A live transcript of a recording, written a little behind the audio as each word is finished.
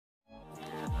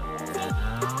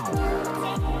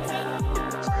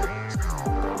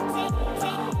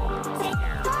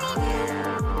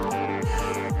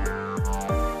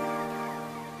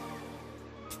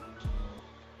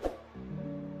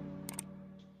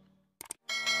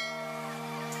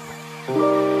ይህ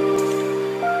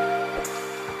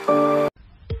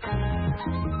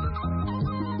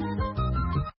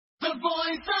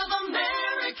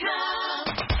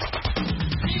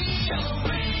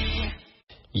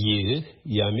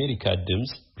የአሜሪካ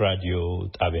ድምጽ ራዲዮ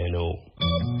ጣቢያ ነው።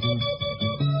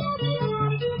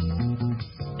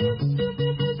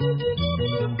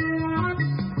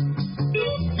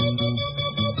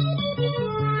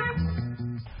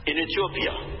 In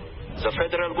Ethiopia, the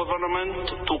federal government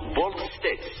took bold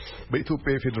steps.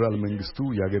 በኢትዮጵያ የፌደራል መንግስቱ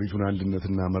የሀገሪቱን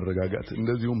አንድነትና መረጋጋት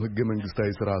እንደዚሁም ህገ መንግስታዊ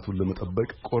ስርዓቱን ለመጠበቅ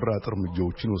ቆራጥ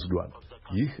እርምጃዎችን ወስዷል።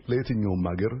 ይህ ለየትኛውም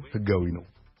ሀገር ህጋዊ ነው።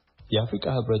 የአፍሪካ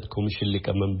ህብረት ኮሚሽን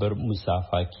ሊቀመንበር ሙሳ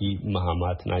ፋኪ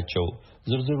መሐማት ናቸው።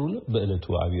 ዝርዝሩን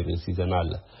በእለቱ አብይ ርዕስ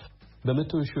ይዘናል።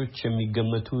 በመቶ ሺዎች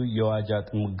የሚገመቱ የዋጃ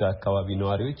ጥሙጋ አካባቢ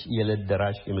ነዋሪዎች የዕለት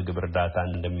ደራሽ የምግብ እርዳታ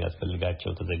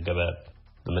እንደሚያስፈልጋቸው ተዘገበ።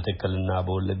 በመተከልና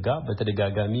በወለጋ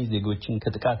በተደጋጋሚ ዜጎችን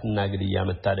ከጥቃትና ግድያ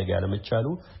መታደግ ያለመቻሉ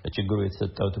ለችግሩ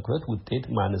የተሰጠው ትኩረት ውጤት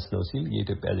ማነስ ነው ሲል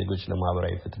የኢትዮጵያ ዜጎች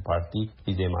ለማህበራዊ ፍትህ ፓርቲ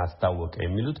ኢዜማ አስታወቀ።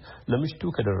 የሚሉት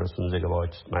ለምሽቱ ከደረሱን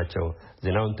ዘገባዎች ናቸው።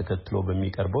 ዜናውን ተከትሎ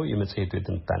በሚቀርበው የመጽሔቱ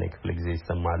የትንታኔ ክፍለ ጊዜ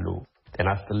ይሰማሉ። ጤና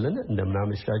ይስጥልን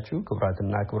እንደምናመሻችሁ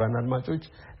ክቡራትና ክቡራን አድማጮች፣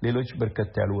 ሌሎች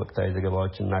በርከት ያሉ ወቅታዊ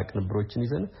ዘገባዎችና ቅንብሮችን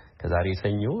ይዘን ከዛሬ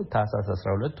ሰኞ ታህሳስ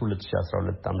 12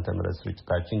 2012 ዓ.ም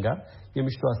ስርጭታችን ጋር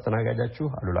የምሽቱ አስተናጋጃችሁ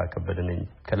አሉላ ከበደ ነኝ።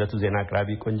 ከዕለቱ ዜና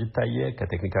አቅራቢ ቆንጂት ታየ፣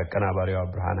 ከቴክኒክ አቀናባሪዋ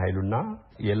ብርሃን ኃይሉና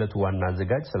የዕለቱ ዋና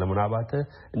አዘጋጅ ሰለሞን አባተ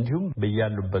እንዲሁም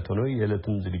በያሉበት ሆነው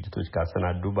የዕለቱን ዝግጅቶች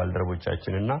ካሰናዱ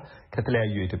ባልደረቦቻችንና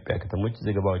ከተለያዩ የኢትዮጵያ ከተሞች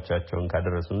ዘገባዎቻቸውን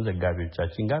ካደረሱን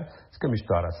ዘጋቢዎቻችን ጋር እስከ ምሽቱ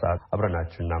 4 ሰዓት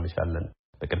አብረናችሁ እናመሻለን።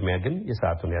 በቅድሚያ ግን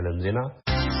የሰዓቱን ያለም ዜና።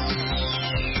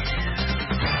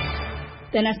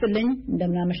 ጤና ይስጥልኝ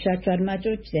እንደምናመሻችሁ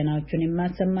አድማጮች፣ ዜናዎቹን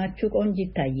የማሰማችሁ ቆንጂት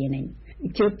ታየ ነኝ።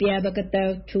 ኢትዮጵያ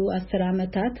በቀጣዮቹ 10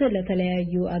 ዓመታት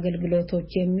ለተለያዩ አገልግሎቶች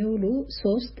የሚውሉ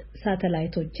 3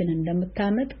 ሳተላይቶችን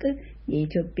እንደምታመጥቅ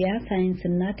የኢትዮጵያ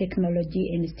ሳይንስና ቴክኖሎጂ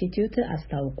ኢንስቲትዩት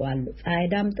አስታውቋል። ፀሐይ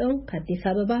ዳምጠው ከአዲስ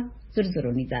አበባ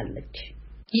ዝርዝሩን ይዛለች።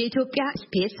 የኢትዮጵያ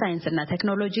ስፔስ ሳይንስና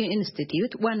ቴክኖሎጂ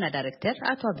ኢንስቲትዩት ዋና ዳይሬክተር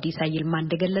አቶ አብዲሳ ይልማ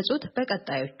እንደገለጹት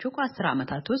በቀጣዮቹ 10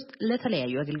 ዓመታት ውስጥ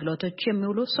ለተለያዩ አገልግሎቶች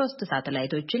የሚውሉ 3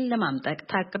 ሳተላይቶችን ለማምጠቅ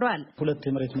ታቅዷል። 2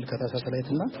 የመሬት ምልከታ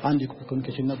ሳተላይትና 1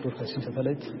 የኮሙኒኬሽንና ብሮድካስቲንግ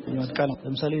ሳተላይት የሚመጥቃ ነው።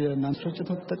 ለምሳሌ እናንተዎች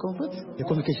ተጠቀሙበት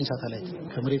የኮሙኒኬሽን ሳተላይት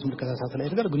ከመሬት ምልከታ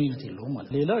ሳተላይት ጋር ግንኙነት የለውም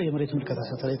ማለት። ሌላ የመሬት ምልከታ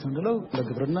ሳተላይት ምንለው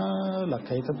ለግብርና፣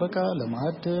 ለአካባቢ ጥበቃ፣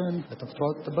 ለማዕድን፣ ለተፈጥሮ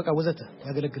ጥበቃ ወዘተ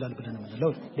ያገለግላል ብለን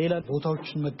የምንለው። ሌላ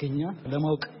ቦታዎችን መገኛ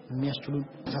ለማወቅ የሚያስችሉ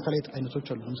ሳተላይት አይነቶች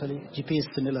አሉ። ለምሳሌ ጂፒኤስ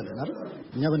እንላለን አይደል?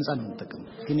 እኛ በነፃ ነው የምንጠቀመው።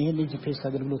 ግን ይሄን የጂፒኤስ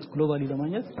አገልግሎት ግሎባሊ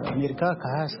ለማግኘት አሜሪካ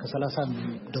ከ20 እስከ 30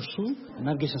 የሚደርሱ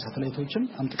ናቪጌሽን ሳተላይቶችን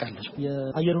አምጥቃለች።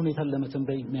 የአየር ሁኔታን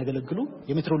ለመተንበይ የሚያገለግሉ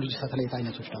የሜትሮሎጂ ሳተላይት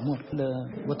አይነቶች ደግሞ አሉ።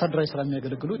 ለወታደራዊ ስራ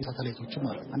የሚያገለግሉ ሳተላይቶችም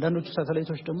አሉ። አንዳንዶቹ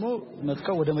ሳተላይቶች ደግሞ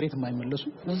መጥቀው ወደ መሬት የማይመለሱ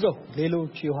እዛው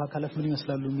ሌሎች የውሃ አካላት ምን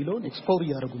ይመስላሉ የሚለውን ኤክስፕሎር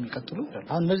እያደረጉ የሚቀጥሉ።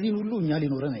 አሁን እነዚህን ሁሉ እኛ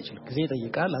ሊኖረን አይችልም። ጊዜ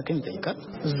ይጠይቃል፣ አቅም ይጠይቃል።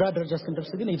 እዛ ደረጃ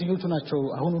እስክንደርስ ግን የትኞቹ ናቸው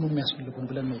አሁኑኑ የሚያስፈልጉን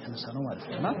ብለን ነው የተነሳ ነው ማለት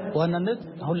ነው። እና በዋናነት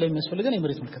አሁን ላይ የሚያስፈልገን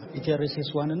የመሬት ምልከታ ETHO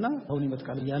እና አሁን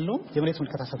ይመጥቃል ያለው የመሬት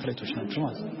ምልከታ ሳተላይቶች ናቸው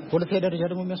ማለት ነው። በሁለተኛ ደረጃ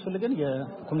ደግሞ የሚያስፈልገን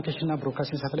የኮሙኒኬሽንና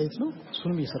ብሮድካስቲንግ ሳተላይት ነው።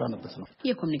 እሱንም እየሰራንበት ነው።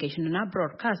 የኮሙኒኬሽንና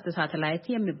ብሮድካስት ሳተላይት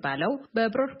የሚባለው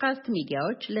በብሮድካስት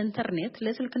ሚዲያዎች ለኢንተርኔት፣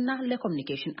 ለስልክና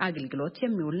ለኮሙኒኬሽን አገልግሎት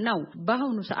የሚውል ነው።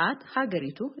 በአሁኑ ሰዓት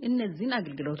ሀገሪቱ እነዚህን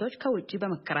አገልግሎቶች ከውጪ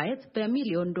በመከራየት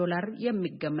በሚሊዮን ዶላር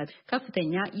የሚገመት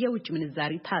ከፍተኛ የውጭ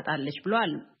ምንዛሪ ታጣለች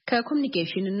ብሏል።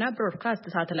 ከኮሙኒኬሽን እና ብሮድካስት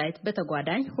ሳተላይት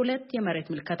በተጓዳኝ 2 የመሬት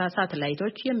ምልከታ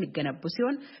ሳተላይቶች የሚገነቡ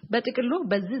ሲሆን በጥቅሉ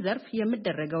በዚህ ዘርፍ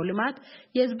የሚደረገው ልማት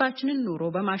የሕዝባችንን ኑሮ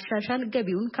በማሻሻል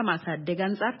ገቢውን ከማሳደግ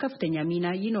አንጻር ከፍተኛ ሚና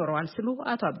ይኖረዋል ሲሉ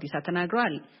አቶ አብዲሳ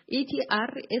ተናግረዋል።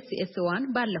 ETRSS-1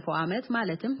 ባለፈው ዓመት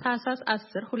ማለትም ታህሳስ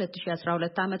 10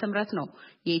 2012 ዓ.ም ነው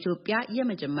የኢትዮጵያ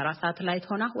የመጀመሪያ ሳተላይት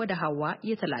ሆና ወደ ህዋ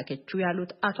የተላከችው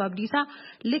ያሉት አቶ አብዲሳ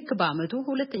ልክ በአመቱ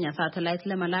ሁለተኛ ሳተላይት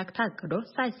ለመላክ ታቅዶ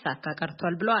ሳይሳካ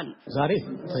ቀርቷል ብለዋል። ዛሬ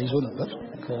ተይዞ ነበር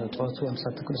ከጧቱ 1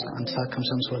 ሰዓት ተኩል እስከ 1 ሰዓት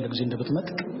ከ50 ባለ ጊዜ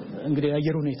እንደምትመጥቅ እንግዲህ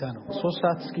የአየር ሁኔታ ነው። 3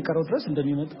 ሰዓት እስኪቀረው ድረስ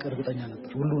እንደሚመጥቅ እርግጠኛ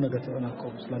ነበር። ሁሉ ነገር ተጠናቆ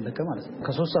ስላለቀ ማለት ነው።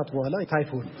 ከ3 ሰዓት በኋላ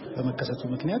ታይፎን በመከሰቱ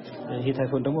ምክንያት ይሄ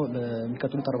ታይፎን ደግሞ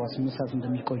ለሚቀጥሉት 48 ሰዓት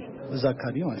እንደሚቆይ በዛ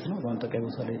አካባቢ ማለት ነው በአንጠቃይ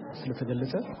ቦታ ላይ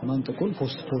ስለተገለጸ ማንጠቁን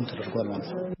ፖስትፖን ተደርጓል ማለት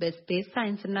ነው። በስፔስ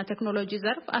ሳይንስና ቴክኖሎጂ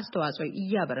ዘርፍ አስተዋጽኦ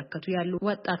እያበረከቱ ያሉ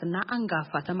ወጣትና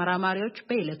አንጋፋ ተመራማሪዎች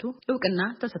በዕለቱ ዕውቅና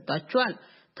ተሰጥቷቸዋል።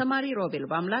 ተማሪ ሮቤል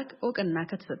ባምላክ ዕውቅና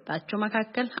ከተሰጣቸው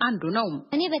መካከል አንዱ ነው።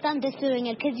 እኔ በጣም ደስ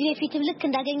ብሎኛል። ከዚህ በፊትም ልክ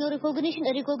እንዳገኘው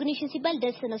ሪኮግኒሽን ሲባል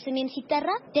ደስ ነው፣ ስሜን ሲጠራ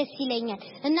ደስ ይለኛል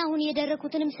እና አሁን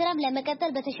የደረኩትንም ስራም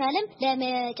ለመቀጠል በተሻለም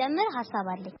ለመጨመር ሐሳብ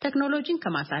አለኝ። ቴክኖሎጂን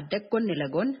ከማሳደግ ጎን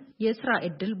ለጎን የሥራ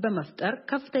ዕድል በመፍጠር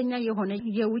ከፍተኛ የሆነ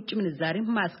የውጭ ምንዛሪ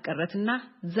ማስቀረትና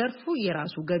ዘርፉ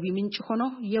የራሱ ገቢ ምንጭ ሆኖ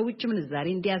የውጭ ምንዛሪ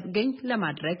እንዲያስገኝ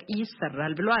ለማድረግ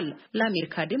ይሰራል ብሏል።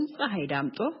 ለአሜሪካ ድምጽ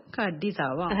ሀይዳምጦ ከአዲስ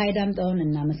አበባ። ሀይዳምጦን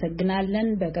እናመሰግናለን።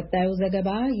 በቀጣዩ ዘገባ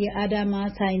የአዳማ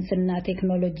ሳይንስና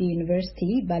ቴክኖሎጂ ዩኒቨርሲቲ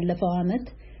ባለፈው ዓመት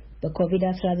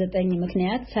በኮቪድ-19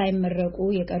 ምክንያት ሳይመረቁ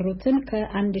የቀሩትን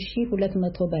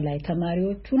ከ1200 በላይ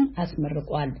ተማሪዎቹን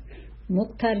አስመርቋል።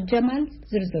 ሙክታር ጀማል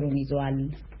ዝርዝሩን ይዟል።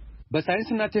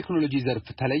 በሳይንስና ቴክኖሎጂ ዘርፍ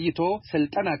ተለይቶ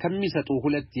ስልጠና ከሚሰጡ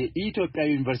ሁለት የኢትዮጵያ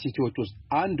ዩኒቨርሲቲዎች ውስጥ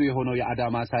አንዱ የሆነው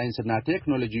የአዳማ ሳይንስና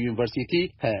ቴክኖሎጂ ዩኒቨርሲቲ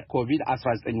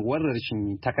ከኮቪድ-19 ወረርሽኝ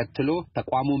ተከትሎ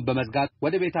ተቋሙን በመዝጋት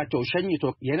ወደ ቤታቸው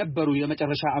ሸኝቶ የነበሩ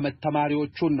የመጨረሻ ዓመት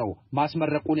ተማሪዎቹን ነው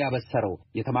ማስመረቁን ያበሰረው።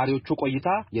 የተማሪዎቹ ቆይታ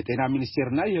የጤና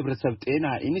ሚኒስቴርና የህብረተሰብ ጤና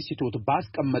ኢንስቲትዩት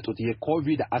ባስቀመጡት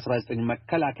የኮቪድ-19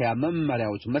 መከላከያ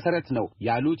መመሪያዎች መሰረት ነው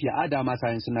ያሉት የአዳማ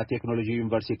ሳይንስና ቴክኖሎጂ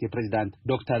ዩኒቨርሲቲ ፕሬዝዳንት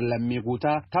ዶክተር ለሚጉታ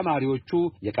ተማሪዎቹ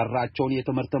የቀራቸውን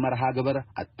የትምህርት መርሃ ግብር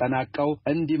አጠናቀው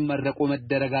እንዲመረቁ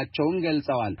መደረጋቸውን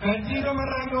ገልጸዋል። ከዚህ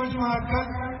ተመራቂዎች መካከል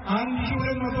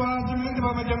 1228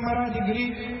 በመጀመሪያ ዲግሪ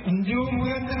እንዲሁም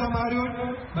ሁለት ተማሪዎች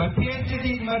በፒኤችዲ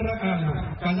ይመረቃሉ።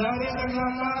 ከዛሬ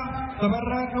ጠቅላላ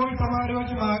ተመራቂዎች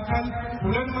ተማሪዎች መካከል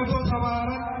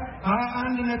 274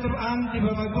 21.1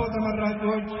 በመቶ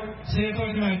ተመራቂዎች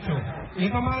ሴቶች ናቸው።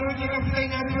 የተማሪዎች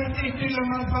የከፍተኛ ትምህርት ዕድል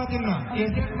ለማስፋትና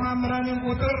የሴት መምህራንን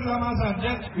ቁጥር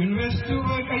ለማሳደግ ዩኒቨርሲቲው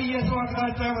በቀየሰው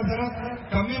አቅጣጫ መሰረት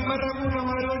ከሚመረቁ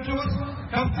ተማሪዎች ውስጥ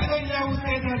ከፍተኛ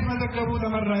ውጤት ያስመዘገቡ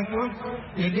ተመራቂዎች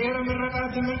የድህረ ምረቃ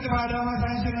ትምህርት በአዳማ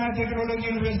ሳይንስና ቴክኖሎጂ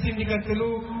ዩኒቨርሲቲ እንዲቀጥሉ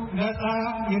ነፃ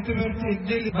የትምህርት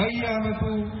ዕድል በየዓመቱ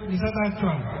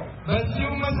ይሰጣቸዋል። በዚሁ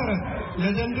መሰረት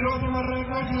ለዘንድሮ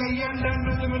ተመራቂዎች ለእያንዳንዱ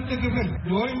ትምህርት ክፍል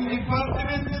ወይም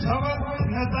ዲፓርትመንት 7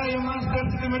 ነፃ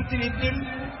የማስተርስ ትምህርት ዕድል፣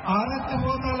 4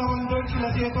 ቦታ ለወንዶች፣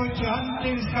 ለሴቶች 1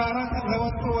 እስከ 4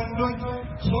 ለወጡ ወንዶች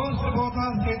 3 ቦታ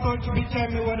ሴቶች ብቻ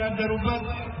የሚወዳደሩበት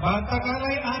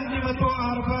በአጠቃላይ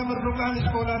 140 ምሩቃን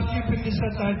ስኮላርሺፕ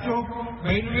እንዲሰጣቸው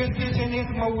በዩኒቨርሲቲ ሴኔት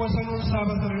መወሰኑን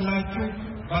ሳበስርላችሁ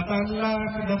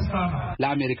በታላቅ ደስታ ነው።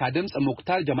 ለአሜሪካ ድምጽ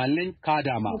ሙክታር ጀማል ነኝ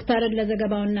ከአዳማ። ሙክታርን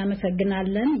ለዘገባው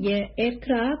እናመሰግናለን።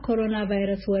 የኤርትራ ኮሮና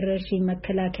ቫይረስ ወረርሽኝ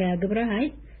መከላከያ ግብረ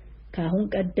ኃይል ከአሁን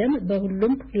ቀደም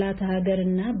በሁሉም ክፍላተ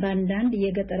ሀገርና በአንዳንድ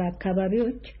የገጠር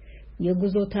አካባቢዎች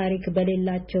የጉዞ ታሪክ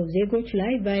በሌላቸው ዜጎች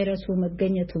ላይ ቫይረሱ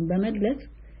መገኘቱን በመግለጽ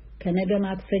ከነገ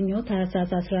ማክሰኞ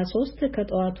ታህሳስ 13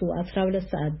 ከጠዋቱ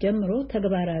 12 ሰዓት ጀምሮ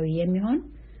ተግባራዊ የሚሆን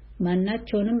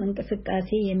ማናቸውንም እንቅስቃሴ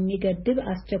የሚገድብ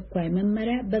አስቸኳይ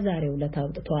መመሪያ በዛሬው ዕለት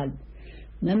አውጥቷል።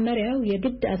 መመሪያው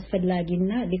የግድ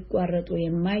አስፈላጊና ሊቋረጡ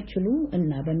የማይችሉ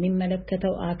እና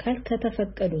በሚመለከተው አካል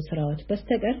ከተፈቀዱ ስራዎች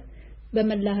በስተቀር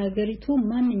በመላ ሀገሪቱ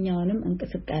ማንኛውንም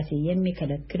እንቅስቃሴ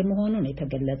የሚከለክል መሆኑን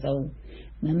የተገለጸው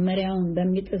መመሪያውን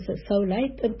በሚጥስ ሰው ላይ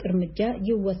ጥብቅ እርምጃ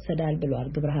ይወሰዳል ብሏል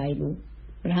ግብረ ኃይሉ።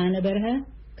 ብርሃነ በርሀ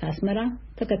ከአስመራ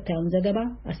ተከታዩን ዘገባ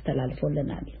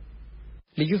አስተላልፎልናል።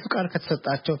 ልዩ ፍቃድ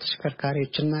ከተሰጣቸው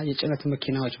ተሽከርካሪዎችና የጭነት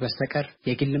መኪናዎች በስተቀር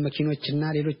የግል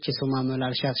መኪኖችና ሌሎች የሰው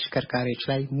ማመላለሻ ተሽከርካሪዎች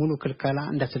ላይ ሙሉ ክልከላ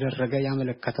እንደተደረገ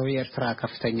ያመለከተው የኤርትራ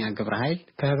ከፍተኛ ግብረ ኃይል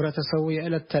ከህብረተሰቡ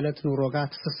የዕለት ተዕለት ኑሮ ጋር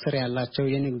ትስስር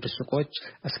ያላቸው የንግድ ሱቆች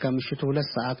እስከ ምሽቱ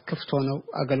 2 ሰዓት ክፍት ሆነው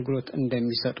አገልግሎት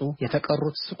እንደሚሰጡ፣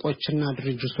 የተቀሩት ሱቆችና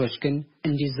ድርጅቶች ግን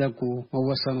እንዲዘጉ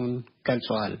መወሰኑን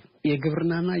ገልጸዋል።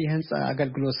 የግብርናና የህንጻ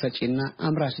አገልግሎት ሰጪና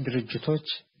አምራች ድርጅቶች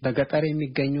በገጠር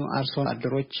የሚገኙ አርሶ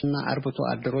አደሮችና አርብቶ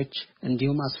አደሮች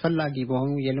እንዲሁም አስፈላጊ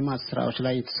በሆኑ የልማት ስራዎች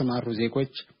ላይ የተሰማሩ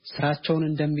ዜጎች ስራቸውን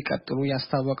እንደሚቀጥሉ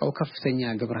ያስታወቀው ከፍተኛ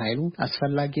ግብረ ኃይሉ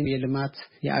አስፈላጊ የልማት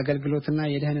የአገልግሎትና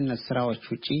የደህንነት ስራዎች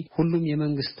ውጪ ሁሉም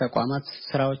የመንግስት ተቋማት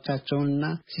ስራዎቻቸውንና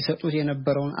ሲሰጡት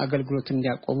የነበረውን አገልግሎት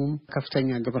እንዲያቆሙም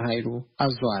ከፍተኛ ግብረ ኃይሉ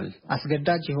አዟል።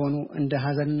 አስገዳጅ የሆኑ እንደ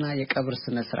ሀዘንና የቀብር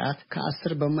ስነ ስርዓት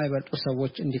ከ10 በማይበልጡ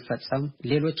ሰዎች እንዲፈጸም፣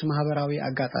 ሌሎች ማህበራዊ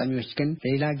አጋጣሚዎች ግን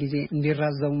ሌላ ጊዜ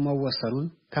እንዲራዘሙ መወሰኑን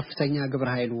ከፍተኛ ግብረ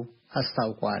ኃይሉ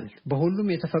አስታውቋል።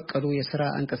 በሁሉም የተፈቀዱ የሥራ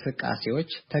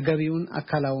እንቅስቃሴዎች ተገቢውን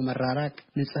አካላዊ መራራቅ፣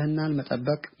 ንጽህናን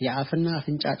መጠበቅ፣ የአፍና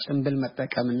አፍንጫ ጭንብል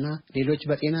መጠቀምና ሌሎች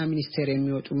በጤና ሚኒስቴር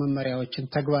የሚወጡ መመሪያዎችን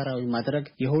ተግባራዊ ማድረግ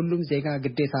የሁሉም ዜጋ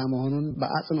ግዴታ መሆኑን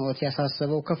በአጽንኦት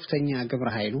ያሳሰበው ከፍተኛ ግብረ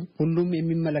ኃይሉ ሁሉም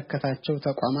የሚመለከታቸው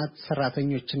ተቋማት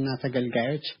ሰራተኞችና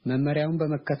ተገልጋዮች መመሪያውን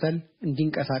በመከተል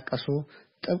እንዲንቀሳቀሱ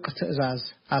ጥብቅ ትዕዛዝ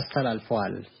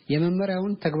አስተላልፈዋል።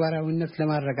 የመመሪያውን ተግባራዊነት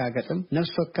ለማረጋገጥም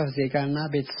ነፍስ ወከፍ ዜጋና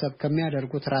ቤተሰብ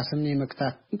ከሚያደርጉት ራስን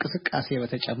የመግታት እንቅስቃሴ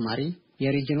በተጨማሪ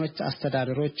የሪጅኖች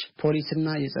አስተዳደሮች፣ ፖሊስና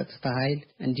የጸጥታ ኃይል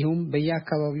እንዲሁም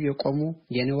በየአካባቢው የቆሙ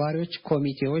የነዋሪዎች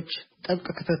ኮሚቴዎች ጥብቅ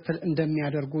ክትትል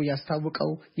እንደሚያደርጉ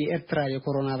ያስታወቀው የኤርትራ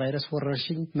የኮሮና ቫይረስ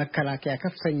ወረርሽኝ መከላከያ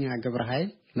ከፍተኛ ግብረ ኃይል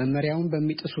መመሪያውን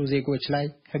በሚጥሱ ዜጎች ላይ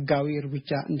ህጋዊ እርምጃ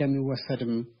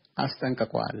እንደሚወሰድም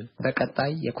አስጠንቅቀዋል።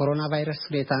 በቀጣይ የኮሮና ቫይረስ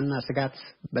ሁኔታና ስጋት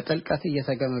በጥልቀት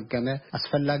እየተገመገመ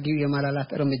አስፈላጊው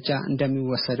የማላላት እርምጃ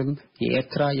እንደሚወሰድም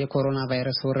የኤርትራ የኮሮና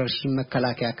ቫይረስ ወረርሽኝ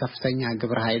መከላከያ ከፍተኛ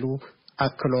ግብረ ኃይሉ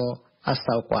አክሎ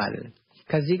አስታውቋል።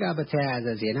 ከዚህ ጋር በተያያዘ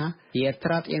ዜና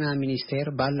የኤርትራ ጤና ሚኒስቴር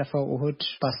ባለፈው እሁድ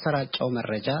ባሰራጨው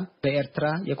መረጃ በኤርትራ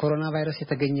የኮሮና ቫይረስ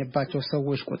የተገኘባቸው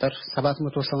ሰዎች ቁጥር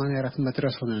 784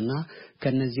 መድረሱንና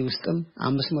ከነዚህ ውስጥም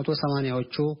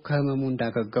 580ዎቹ ከህመሙ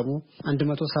እንዳገገሙ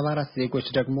 174 ዜጎች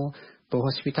ደግሞ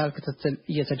በሆስፒታል ክትትል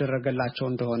እየተደረገላቸው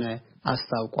እንደሆነ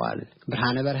አስታውቋል።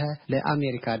 ብርሃነ በርሀ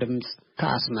ለአሜሪካ ድምጽ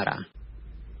ከአስመራ።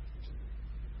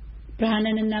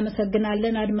 ብርሃንን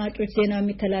እናመሰግናለን። አድማጮች ዜናው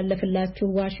የሚተላለፍላችሁ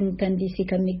ዋሽንግተን ዲሲ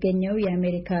ከሚገኘው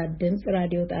የአሜሪካ ድምጽ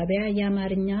ራዲዮ ጣቢያ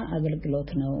የአማርኛ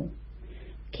አገልግሎት ነው።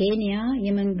 ኬንያ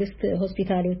የመንግስት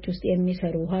ሆስፒታሎች ውስጥ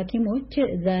የሚሰሩ ሐኪሞች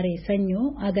ዛሬ ሰኞ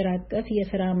አገር አቀፍ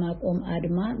የሥራ ማቆም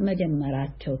አድማ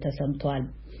መጀመራቸው ተሰምቷል።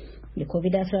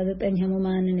 የኮቪድ-19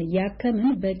 ህሙማንን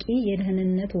ያከምን በቂ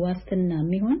የደህንነት ዋስትና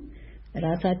የሚሆን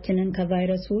ራሳችንን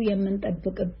ከቫይረሱ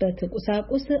የምንጠብቅበት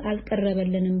ቁሳቁስ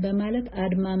አልቀረበልንም በማለት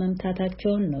አድማ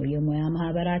መምታታቸውን ነው የሙያ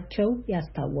ማህበራቸው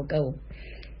ያስታወቀው።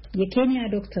 የኬንያ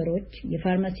ዶክተሮች፣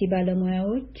 የፋርማሲ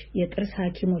ባለሙያዎች፣ የጥርስ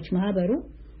ሐኪሞች ማህበሩ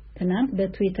ትናንት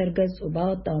በትዊተር ገጹ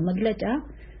ባወጣው መግለጫ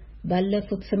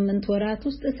ባለፉት 8 ወራት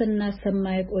ውስጥ ስናሰማ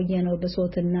የቆየነው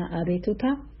ብሶትና አቤቱታ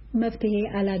መፍትሄ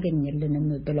አላገኘልንም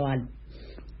ብለዋል።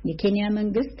 የኬንያ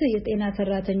መንግስት የጤና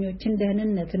ሰራተኞችን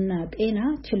ደህንነትና ጤና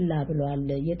ችላ ብሏል።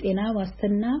 የጤና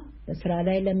ዋስትና በስራ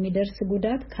ላይ ለሚደርስ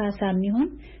ጉዳት ካሳም ይሁን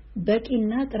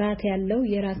በቂና ጥራት ያለው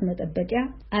የራስ መጠበቂያ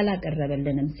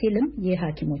አላቀረበልንም ሲልም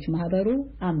የሐኪሞች ማህበሩ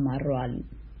አማሯል።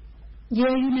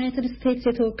 የዩናይትድ ስቴትስ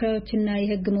የተወካዮችና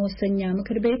የሕግ መወሰኛ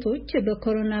ምክር ቤቶች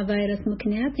በኮሮና ቫይረስ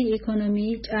ምክንያት የኢኮኖሚ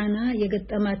ጫና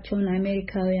የገጠማቸውን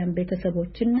አሜሪካውያን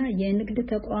ቤተሰቦችና የንግድ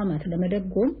ተቋማት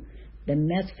ለመደጎም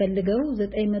ለሚያስፈልገው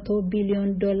 $900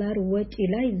 ቢሊዮን ወጪ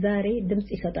ላይ ዛሬ ድምጽ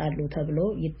ይሰጣሉ ተብሎ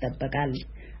ይጠበቃል።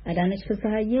 አዳነች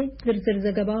ፍስሐዬ ዝርዝር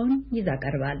ዘገባውን ይዛ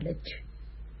ቀርባለች።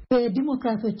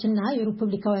 የዲሞክራቶችና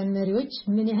የሪፐብሊካውያን መሪዎች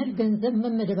ምን ያህል ገንዘብ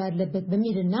መመደብ አለበት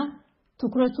በሚልና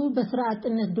ትኩረቱ በስራ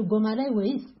አጥነት ድጎማ ላይ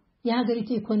ወይስ የሀገሪቱ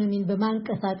ኢኮኖሚን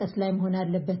በማንቀሳቀስ ላይ መሆን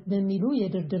አለበት በሚሉ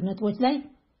የድርድር ነጥቦች ላይ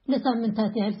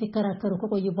ለሳምንታት ያህል ሲከራከሩ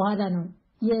ከቆዩ በኋላ ነው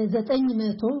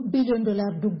የ$900 ቢሊዮን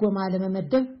ድጎማ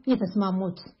ለመመደብ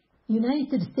የተስማሙት።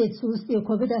 ዩናይትድ ስቴትስ ውስጥ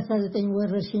የኮቪድ-19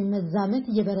 ወረርሽኝ መዛመት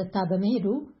እየበረታ በመሄዱ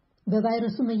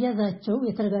በቫይረሱ መያዛቸው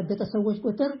የተረጋገጠ ሰዎች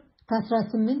ቁጥር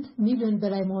ከ18 ሚሊዮን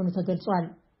በላይ መሆኑ ተገልጿል።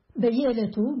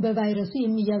 በየዕለቱ በቫይረሱ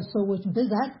የሚያዙ ሰዎች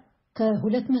ብዛት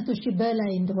ከ200,000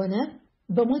 በላይ እንደሆነ፣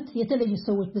 በሞት የተለዩ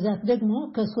ሰዎች ብዛት ደግሞ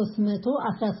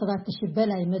ከ317,000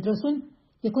 በላይ መድረሱን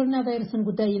የኮሮና ቫይረስን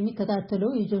ጉዳይ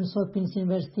የሚከታተለው የጆንስ ሆፕኪንስ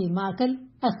ዩኒቨርሲቲ ማዕከል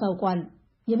አስታውቋል።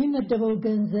 የሚመደበው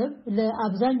ገንዘብ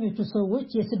ለአብዛኞቹ ሰዎች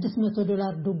የ$600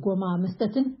 ድጎማ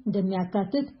መስጠትን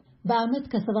እንደሚያካትት፣ በአመት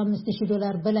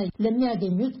ከ$75,000 በላይ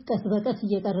ለሚያገኙት ቀስ በቀስ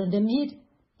እየቀረ እንደሚሄድ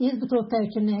የሕዝብ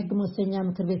ተወካዮችና የሕግ መወሰኛ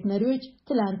ምክር ቤት መሪዎች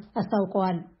ትላንት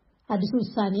አስታውቀዋል። አዲሱ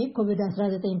ውሳኔ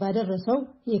ኮቪድ-19 ባደረሰው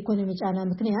የኢኮኖሚ ጫና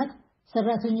ምክንያት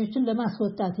ሰራተኞችን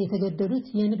ለማስወጣት የተገደዱት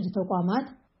የንግድ ተቋማት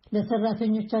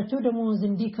ለሰራተኞቻቸው ደሞዝ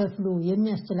እንዲከፍሉ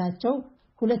የሚያስችላቸው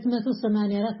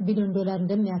 $284 ቢሊዮን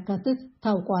እንደሚያካትት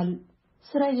ታውቋል።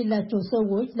 ስራ የሌላቸው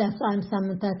ሰዎች ለ11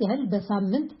 ሳምንታት ያህል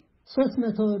በሳምንት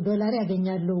 $300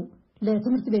 ያገኛሉ።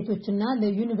 ለትምህርት ቤቶችና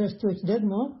ለዩኒቨርሲቲዎች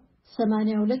ደግሞ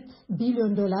 $82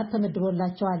 ቢሊዮን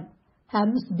ተመድቦላቸዋል።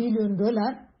 $25 ቢሊዮን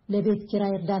ለቤት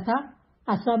ኪራይ እርዳታ፣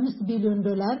 $15 ቢሊዮን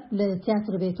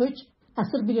ለቲያትር ቤቶች፣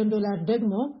 $10 ቢሊዮን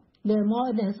ደግሞ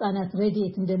ለመዋዕለ ህፃናት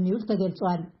ረድኤት እንደሚውል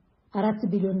ተገልጿል። $4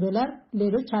 ቢሊዮን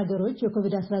ሌሎች ሀገሮች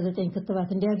የኮቪድ-19 ክትባት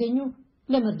እንዲያገኙ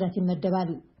ለመርዳት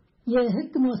ይመደባል።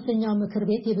 የህግ መወሰኛው ምክር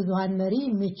ቤት የብዙሃን መሪ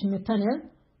ሚች መኮኔል፣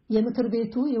 የምክር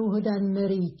ቤቱ የውህዳን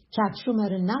መሪ ቻክ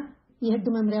ሹመር እና የህግ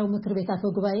መምሪያው ምክር ቤት አፈ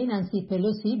ጉባኤ ናንሲ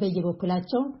ፔሎሲ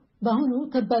በየበኩላቸው በአሁኑ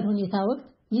ከባድ ሁኔታ ወቅት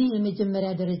ይህ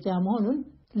የመጀመሪያ ደረጃ መሆኑን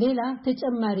ሌላ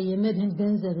ተጨማሪ የመድህን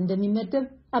ገንዘብ እንደሚመደብ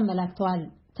አመላክተዋል።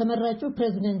 ተመራጩ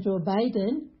ፕሬዝዳንት ጆ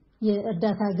ባይደን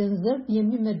የእርዳታ ገንዘብ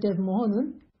የሚመደብ መሆኑን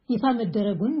ይፋ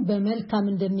መደረጉን በመልካም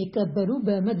እንደሚቀበሉ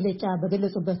በመግለጫ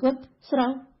በገለጹበት ወቅት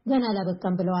ስራው ገና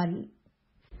አላበቃም ብለዋል።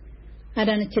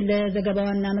 አዳነችን ለዘገባው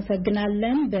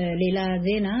እናመሰግናለን። በሌላ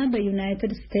ዜና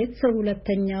በዩናይትድ ስቴትስ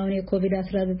ሁለተኛውን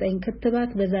የኮቪድ-19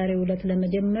 ክትባት በዛሬው ዕለት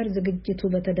ለመጀመር ዝግጅቱ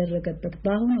በተደረገበት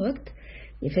በአሁኑ ወቅት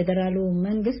የፌደራሉ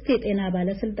መንግስት የጤና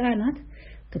ባለስልጣናት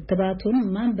ክትባቱን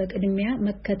ማን በቅድሚያ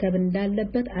መከተብ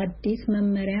እንዳለበት አዲስ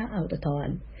መመሪያ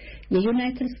አውጥተዋል።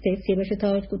 የዩናይትድ ስቴትስ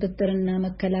የበሽታዎች ቁጥጥርና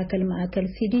መከላከል ማዕከል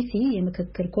CDC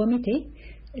የምክክር ኮሚቴ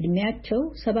እድሜያቸው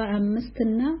 75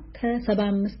 እና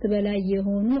ከ75 በላይ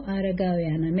የሆኑ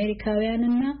አረጋውያን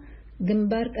አሜሪካውያንና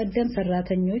ግንባር ቀደም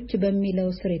ሰራተኞች በሚለው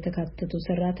ስር የተካተቱ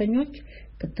ሰራተኞች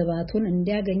ክትባቱን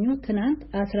እንዲያገኙ ትናንት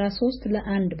 13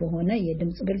 ለ1 በሆነ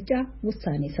የድምጽ ብልጫ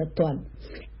ውሳኔ ሰጥቷል።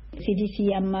 ሲዲሲ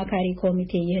አማካሪ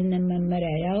ኮሚቴ ይህንን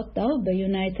መመሪያ ያወጣው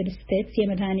በዩናይትድ ስቴትስ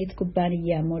የመድኃኒት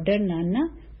ኩባንያ ሞደርና እና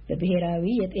በብሔራዊ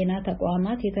የጤና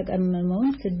ተቋማት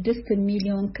የተቀመመውን 6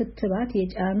 ሚሊዮን ክትባት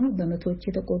የጫኑ በመቶዎች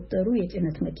የተቆጠሩ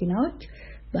የጭነት መኪናዎች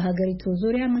በሀገሪቱ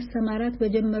ዙሪያ መሰማራት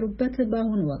በጀመሩበት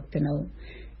በአሁኑ ወቅት ነው።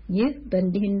 ይህ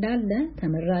በእንዲህ እንዳለ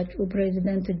ተመራጩ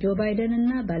ፕሬዝዳንት ጆ ባይደን እና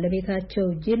ባለቤታቸው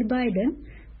ጂል ባይደን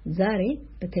ዛሬ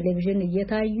በቴሌቪዥን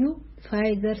እየታዩ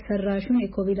ፋይዘር ሰራሹን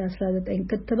የኮቪድ-19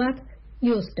 ክትባት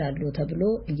ይወስዳሉ ተብሎ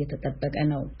እየተጠበቀ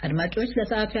ነው። አድማጮች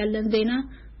ለሰዓቱ ያለን ዜና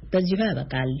በዚሁ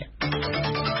ያበቃል።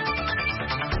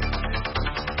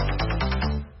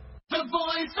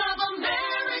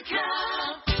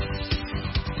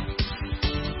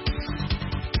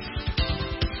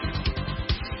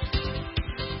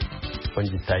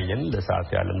 ወንጅታየን ለሰዓቱ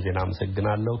ያለም ዜና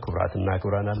አመሰግናለሁ። ክቡራትና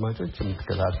ክቡራን አድማጮች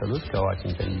የምትከታተሉት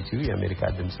ከዋሽንግተን ዲሲ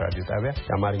የአሜሪካ ድምጽ ራዲዮ ጣቢያ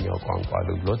የአማርኛው ቋንቋ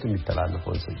አገልግሎት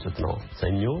የሚተላለፈውን ስርጭት ነው።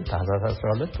 ሰኞ ታህሳስ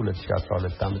 12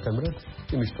 2012 ዓ.ም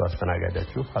የምሽቱ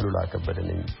አስተናጋጃችሁ አሉላ ከበደ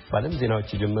ነኝ። ባለም ዜናዎች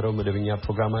የጀመረው መደበኛ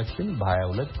ፕሮግራማችን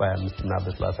በ22 በ25 እና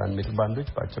በ31 ሜትር ባንዶች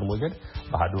በአጭር ሞገድ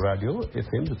በአሃዱ ራዲዮ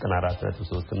ኤፍኤም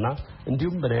 94.3 እና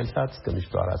እንዲሁም በናይል ሳት እስከ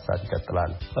ምሽቱ 4 ሰዓት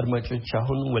ይቀጥላል። አድማጮች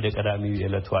አሁን ወደ ቀዳሚው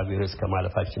የዕለቱ አብይ ርዕስ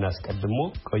ከማለፋችን አስቀድሞ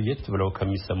ቆየት ብለው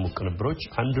ከሚሰሙ ቅንብሮች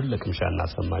አንዱን ለቅምሻ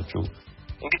እናሰማችሁ።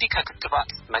 እንግዲህ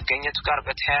ከክትባት መገኘቱ ጋር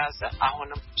በተያያዘ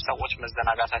አሁንም ሰዎች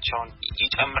መዘናጋታቸውን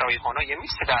ይጨምረው የሆነው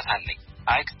የሚል ስጋት አለኝ።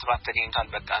 አይ ክትባት ተገኝቷል፣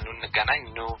 በቃ ኑ እንገናኝ፣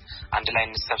 ኑ አንድ ላይ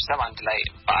እንሰብሰብ፣ አንድ ላይ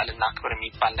በዓልና ክብር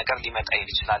የሚባል ነገር ሊመጣ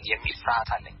ይችላል የሚል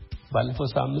ፍርሃት አለኝ። ባለፈው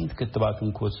ሳምንት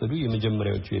ክትባቱን ከወሰዱ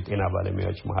የመጀመሪያዎቹ የጤና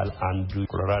ባለሙያዎች መሃል አንዱ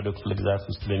ኮሎራዶ ክፍለ ግዛት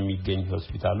ውስጥ በሚገኝ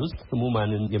ሆስፒታል ውስጥ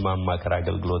ህሙማንን የማማከር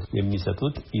አገልግሎት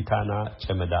የሚሰጡት ኢታና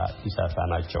ጨመዳ ኢሳሳ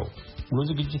ናቸው። ሙሉ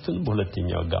ዝግጅቱን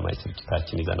በሁለተኛው አጋማሽ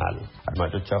ስርጭታችን ይዘናል።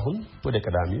 አድማጮች አሁን ወደ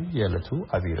ቀዳሚው የዕለቱ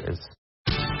አብይ ርዕስ።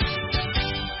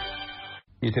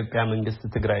 የኢትዮጵያ መንግስት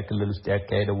ትግራይ ክልል ውስጥ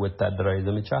ያካሄደው ወታደራዊ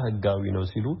ዘመቻ ህጋዊ ነው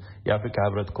ሲሉ የአፍሪካ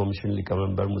ህብረት ኮሚሽን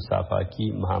ሊቀመንበር ሙሳ ፋኪ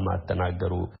መሐማት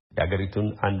ተናገሩ። የሀገሪቱን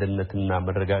አንድነትና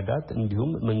መረጋጋት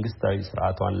እንዲሁም መንግስታዊ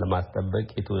ስርዓቷን ለማስጠበቅ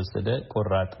የተወሰደ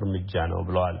ቆራጥ እርምጃ ነው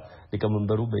ብለዋል።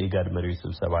 ሊቀመንበሩ በኢጋድ መሪዎች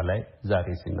ስብሰባ ላይ ዛሬ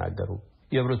ሲናገሩ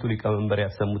የህብረቱ ሊቀመንበር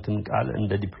ያሰሙትን ቃል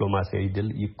እንደ ዲፕሎማሲያዊ ድል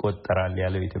ይቆጠራል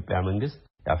ያለው የኢትዮጵያ መንግስት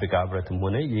የአፍሪካ ህብረትም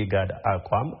ሆነ የኢጋድ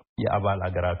አቋም የአባል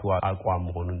ሀገራቱ አቋም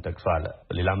መሆኑን ጠቅሷል።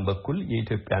 በሌላም በኩል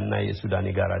የኢትዮጵያና የሱዳን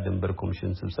የጋራ ድንበር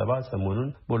ኮሚሽን ስብሰባ ሰሞኑን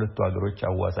በሁለቱ ሀገሮች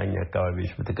አዋሳኝ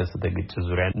አካባቢዎች በተከሰተ ግጭት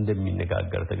ዙሪያ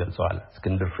እንደሚነጋገር ተገልጿል።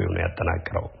 እስክንድር ፍሬው ነው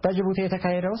ያጠናቀረው። በጅቡቲ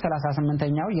የተካሄደው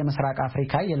 38ኛው የምስራቅ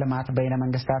አፍሪካ የልማት በይነ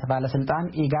መንግስታት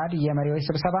ባለስልጣን ኢጋድ የመሪዎች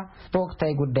ስብሰባ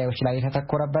በወቅታዊ ጉዳዮች ላይ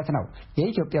የተተኮረበት ነው።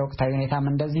 የኢትዮጵያ ወቅታዊ ሁኔታም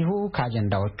እንደዚሁ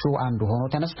ከአጀንዳዎቹ አንዱ ሆኖ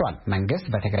ተነስቷል። መንግስት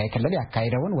በትግራይ ክልል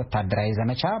ያካሄደውን ወታደራዊ ዘመቻ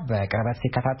በቅርበት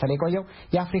ሲከታተል የቆየው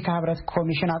የአፍሪካ ህብረት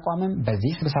ኮሚሽን አቋምም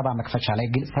በዚህ ስብሰባ መክፈቻ ላይ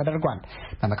ግልጽ ተደርጓል።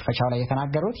 በመክፈቻው ላይ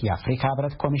የተናገሩት የአፍሪካ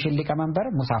ህብረት ኮሚሽን ሊቀመንበር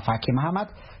ሙሳ ፋኪ መሐማት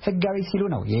ህጋዊ ሲሉ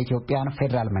ነው የኢትዮጵያን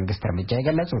ፌዴራል መንግስት እርምጃ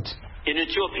የገለጹት።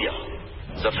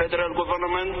 The federal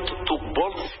government took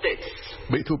bold steps.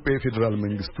 በኢትዮጵያ የፌዴራል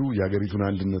መንግስቱ የሀገሪቱን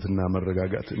አንድነትና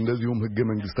መረጋጋት እንደዚሁም ህገ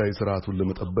መንግስታዊ ስርዓቱን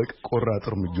ለመጠበቅ ቆራጥ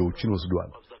እርምጃዎችን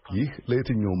ወስዷል። ይህ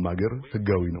ለየትኛውም ሀገር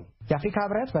ህጋዊ ነው። የአፍሪካ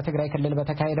ህብረት በትግራይ ክልል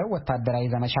በተካሄደው ወታደራዊ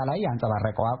ዘመቻ ላይ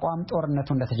ያንጸባረቀው አቋም ጦርነቱ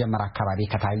እንደተጀመረ አካባቢ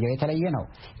ከታየው የተለየ ነው።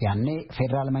 ያኔ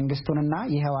ፌዴራል መንግስቱንና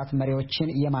የህወሓት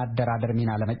መሪዎችን የማደራደር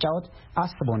ሚና ለመጫወት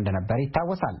አስቦ እንደነበር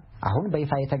ይታወሳል። አሁን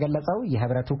በይፋ የተገለጸው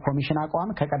የህብረቱ ኮሚሽን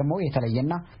አቋም ከቀድሞ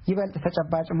የተለየና ይበልጥ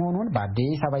ተጨባጭ መሆኑን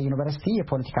በአዲስ አበባ ዩኒቨርሲቲ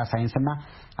የፖለቲካ ሳይንስና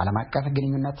ዓለም አቀፍ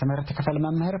ግንኙነት ትምህርት ክፍል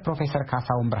መምህር ፕሮፌሰር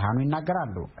ካሳሁን ብርሃኑ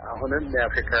ይናገራሉ። አሁንም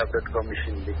የአፍሪካ ህብረት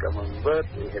ኮሚሽን ሊቀመንበር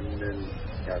ይህንን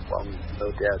አቋም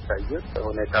ለውጥ ያሳዩት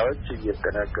ሁኔታዎች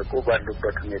እየተጠናቀቁ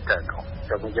ባሉበት ሁኔታ ነው።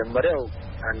 ከመጀመሪያው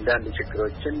አንዳንድ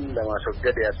ችግሮችን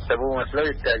ለማስወገድ ያሰቡ መስለው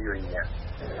ይታዩኛል።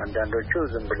 አንዳንዶቹ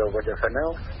ዝም ብለው በደፈናው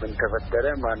ምን ተፈጠረ፣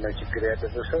 ማነው ችግር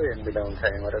ያደረሰው የሚለውን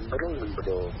ሳይመረምሩ ዝም ብሎ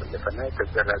በደፈናው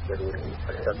ተዘራዘሩ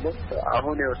የሚፈጸሙ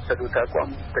አሁን የወሰዱት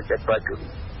አቋም ተጨባጩን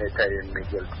ሁኔታ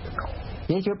የሚገልጽ ነው።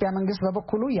 የኢትዮጵያ መንግስት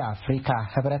በበኩሉ የአፍሪካ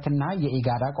ህብረትና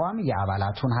የኢጋድ አቋም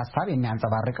የአባላቱን ሀሳብ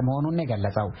የሚያንጸባርቅ መሆኑን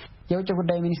የገለጸው የውጭ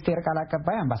ጉዳይ ሚኒስቴር ቃል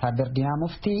አቀባይ አምባሳደር ዲና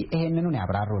ሙፍቲ ይሄንኑን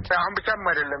ያብራሩት አሁን ብቻም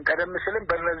አይደለም፣ ቀደም ሲልም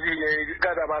በእነዚህ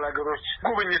የኢጋድ አባል ሀገሮች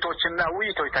ጉብኝቶችና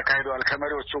ውይይቶች ተካሂደዋል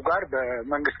ከመሪዎቹ ጋር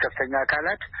በመንግስት ከፍተኛ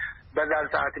አካላት። በዛ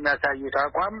ሰዓት የሚያሳዩት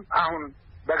አቋም አሁን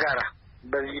በጋራ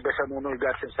በዚህ በሰሞኑ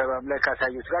ጋር ስብሰባም ላይ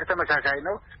ካሳዩት ጋር ተመሳሳይ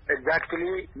ነው። ኤግዛክትሊ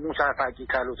ሙሳ ፋቂ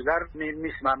ካሉት ጋር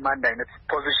የሚስማማ አንድ አይነት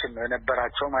ፖዚሽን ነው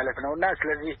የነበራቸው ማለት ነውና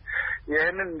ስለዚህ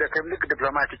ይህንን እንደ ትልቅ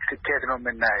ዲፕሎማቲክ ስኬት ነው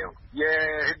የምናየው።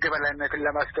 የህግ በላይነትን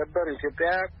ለማስከበር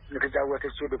ኢትዮጵያ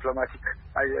የተጫወተችው ዲፕሎማቲክ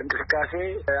እንቅስቃሴ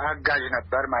አጋዥ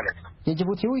ነበር ማለት ነው።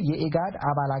 የጅቡቲው የኢጋድ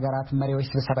አባል ሀገራት መሪዎች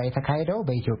ስብሰባ የተካሄደው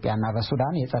በኢትዮጵያና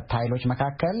በሱዳን የጸጥታ ኃይሎች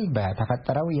መካከል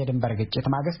በተፈጠረው የድንበር ግጭት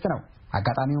ማግስት ነው።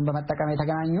 አጋጣሚውን በመጠቀም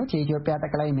የተገናኙት የኢትዮጵያ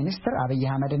ጠቅላይ ሚኒስትር አብይ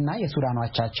አህመድና የሱዳን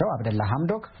አቻቸው አብደላ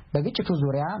ሐምዶክ በግጭቱ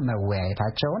ዙሪያ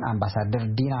መወያየታቸውን አምባሳደር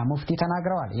ዲና ሙፍቲ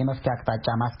ተናግረዋል። የመፍትሄ አቅጣጫ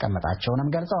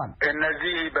ማስቀመጣቸውንም ገልጸዋል።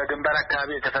 እነዚህ በድንበር አካባቢ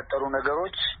የተፈጠሩ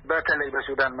ነገሮች በተለይ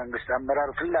በሱዳን መንግስት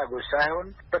አመራር ፍላጎት ሳይሆን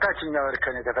በታችኛው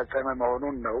እርከን የተፈጸመ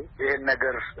መሆኑን ነው ይሄን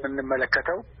ነገር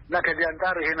እንመለከተው እና ከዚህ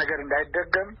አንጻር ይሄ ነገር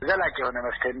እንዳይደገም ዘላቂ የሆነ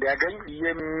መፍትሄ እንዲያገኝ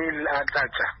የሚል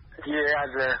አቅጣጫ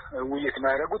የያዘ ውይይት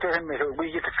ማድረጉት ይህም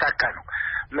ውይይት ተሳካ ነው።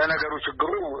 ለነገሩ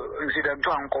ችግሩ ኢንሲደንቱ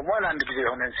አንቆሟል። አንድ ጊዜ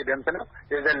የሆነ ኢንሲደንት ነው፣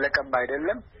 የዘለቀም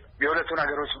አይደለም። የሁለቱን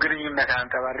ሀገሮች ግንኙነት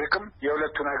አያንጸባርቅም።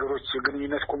 የሁለቱን ሀገሮች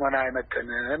ግንኙነት ቁመና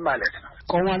አይመጥንም ማለት ነው።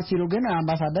 ቆሟል ሲሉ ግን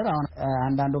አምባሳደር አሁን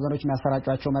አንዳንድ ወገኖች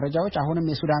የሚያሰራጯቸው መረጃዎች አሁንም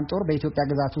የሱዳን ጦር በኢትዮጵያ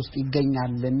ግዛት ውስጥ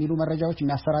ይገኛል የሚሉ መረጃዎች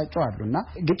የሚያሰራጩ አሉና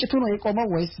ግጭቱ ነው የቆመው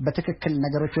ወይስ በትክክል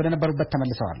ነገሮች ወደ ነበሩበት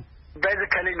ተመልሰዋል?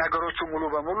 ቤዚካሊ ነገሮቹ ሙሉ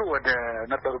በሙሉ ወደ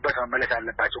ነበሩበት መመለስ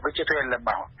አለባቸው። ግጭቱ የለም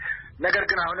አሁን። ነገር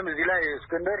ግን አሁንም እዚህ ላይ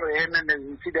እስክንድር ይህንን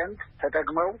ኢንሲደንት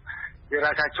ተጠቅመው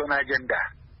የራሳቸውን አጀንዳ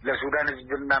ለሱዳን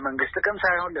ህዝብና መንግስት ጥቅም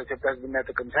ሳይሆን ለኢትዮጵያ ህዝብና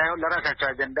ጥቅም ሳይሆን ለራሳቸው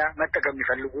አጀንዳ መጠቀም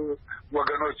የሚፈልጉ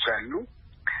ወገኖች አሉ።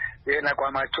 ይህን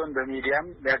አቋማቸውን በሚዲያም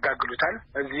ያጋግሉታል።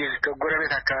 እዚህ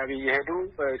ከጎረቤት አካባቢ እየሄዱ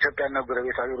ኢትዮጵያና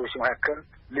ጎረቤት ሀገሮች መካከል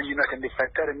ልዩነት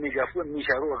እንዲፈጠር የሚገፉ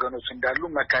የሚሰሩ ወገኖች እንዳሉ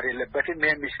መካድ የለበትም።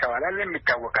 ይህም ይስተዋላል፣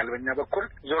 ይታወቃል በእኛ በኩል።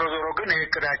 ዞሮ ዞሮ ግን ይህ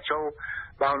እቅዳቸው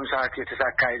በአሁኑ ሰዓት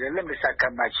የተሳካ አይደለም፣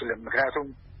 ሊሳካም አይችልም። ምክንያቱም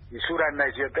ሱዳንና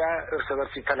ኢትዮጵያ እርስ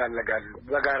በርስ ይፈላለጋሉ።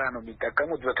 በጋራ ነው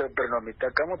የሚጠቀሙት፣ በትብብር ነው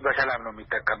የሚጠቀሙት፣ በሰላም ነው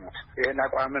የሚጠቀሙት። ይህን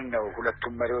አቋምን ነው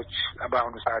ሁለቱም መሪዎች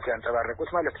በአሁኑ ሰዓት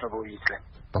ያንጸባረቁት ማለት ነው በውይይት ላይ።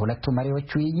 በሁለቱ መሪዎች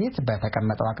ውይይት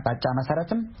በተቀመጠው አቅጣጫ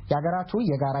መሰረትም የሀገራቱ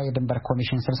የጋራ የድንበር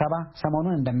ኮሚሽን ስብሰባ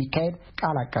ሰሞኑን እንደሚካሄድ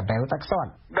ቃል አቀባዩ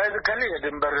ጠቅሰዋል። በዚህ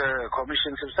የድንበር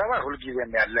ኮሚሽን ስብሰባ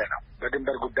ሁልጊዜም ያለ ነው።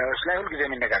 በድንበር ጉዳዮች ላይ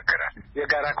ሁልጊዜም ይነጋገራል።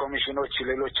 የጋራ ኮሚሽኖች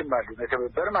ሌሎችም አሉ፣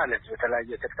 የትብብር ማለት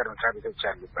የተለያየ ሴክተር መስሪያ ቤቶች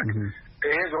አሉበት።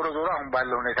 ይሄ ዞሮ ዞሮ አሁን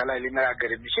ባለው ሁኔታ ላይ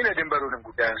ሊነጋገር የሚችል የድንበሩንም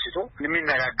ጉዳይ አንስቶ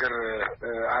የሚነጋገር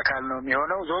አካል ነው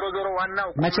የሚሆነው። ዞሮ ዞሮ ዋናው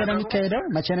መቼ ነው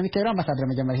የሚካሄደው? አምባሳደር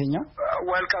መጀመሪያ ይሄኛው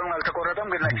ዋልቀኑ አልተቆረጠም፣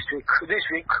 ግን ዲስ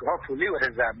ዊክ ሆፕፉሊ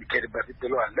ወደዛ የሚካሄድበት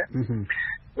እድሉ አለ።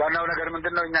 ዋናው ነገር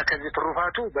ምንድን ነው? እኛ ከዚህ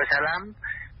ትሩፋቱ በሰላም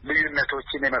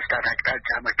ልዩነቶችን የመፍታት አቅጣጫ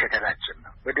መከተላችን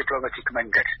ነው። በዲፕሎማቲክ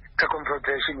መንገድ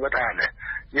ከኮንፍሮንቴሽን ወጣ ያለ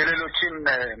የሌሎችን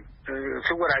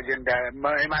ስውር አጀንዳ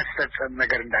የማስፈጸም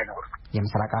ነገር እንዳይኖር።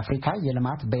 የምስራቅ አፍሪካ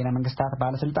የልማት በይነ መንግስታት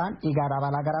ባለስልጣን ኢጋድ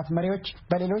አባል ሀገራት መሪዎች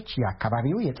በሌሎች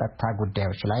የአካባቢው የጸጥታ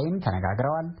ጉዳዮች ላይም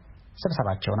ተነጋግረዋል።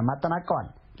 ስብሰባቸውንም አጠናቀዋል።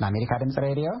 ለአሜሪካ ድምጽ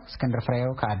ሬዲዮ እስክንድር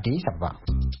ፍሬው ከአዲስ አበባ።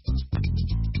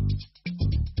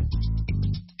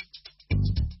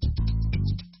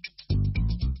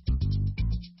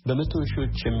 በመቶ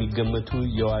ሺዎች የሚገመቱ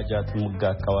የዋጃ ጥሙጋ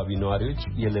አካባቢ ነዋሪዎች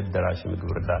የዕለት ደራሽ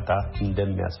ምግብ እርዳታ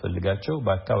እንደሚያስፈልጋቸው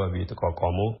በአካባቢው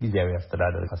የተቋቋመው ጊዜያዊ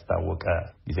አስተዳደር አስታወቀ።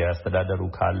 ጊዜያዊ አስተዳደሩ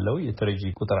ካለው የተረጂ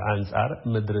ቁጥር አንጻር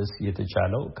መድረስ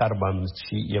የተቻለው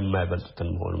ከ45,000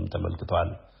 የማይበልጡትን መሆኑም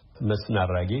ተመልክቷል። መስፍን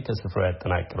አራጌ ከስፍራው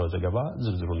ያጠናቀረው ዘገባ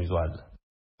ዝርዝሩን ይዟል።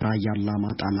 ራያ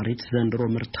አላማጣ መሬት ዘንድሮ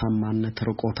ምርታማነት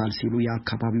ርቆታል ሲሉ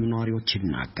የአካባቢው ነዋሪዎች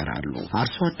ይናገራሉ።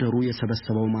 አርሶ አደሩ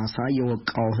የሰበሰበው ማሳ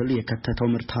የወቃው እህል የከተተው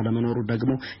ምርት አለመኖሩ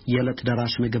ደግሞ የዕለት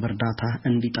ደራሽ ምግብ እርዳታ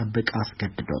እንዲጠብቅ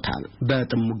አስገድዶታል።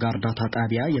 በጥሙጋ እርዳታ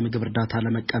ጣቢያ የምግብ እርዳታ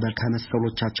ለመቀበል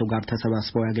ከመሰሎቻቸው ጋር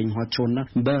ተሰባስበው ያገኘኋቸውና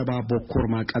በባቦ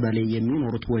ኮርማ ቀበሌ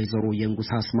የሚኖሩት ወይዘሮ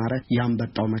የንጉስ አስማረ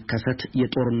ያንበጣው መከሰት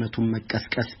የጦርነቱን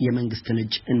መቀስቀስ የመንግስትን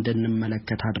እጅ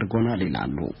እንድንመለከት አድርጎናል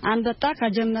ይላሉ። አንበጣ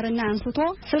ከጀመረና አንስቶ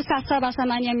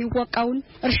 60-70-80 የሚወቃውን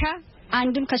እርሻ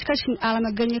አንድም ከሽከሽ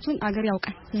አለመገኘቱን አገር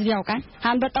ያውቃል፣ ህዝብ ያውቃል።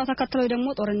 አንበጣው ተከትሎ ደግሞ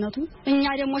ጦርነቱ እኛ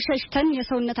ደግሞ ሸሽተን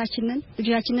የሰውነታችንን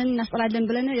ልጅያችንን እናስጠላለን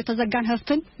ብለን የተዘጋን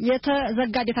ሀብትን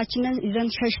የተዘጋ ቤታችንን ይዘን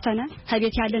ሸሽተን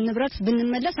ከቤት ያለን ንብረት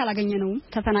ብንመለስ አላገኘነውም፣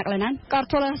 ተፈናቅለናል።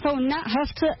 ቀርቶ ለሰውና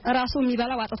ሀብት ራሱ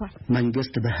የሚበላው አጥቷል።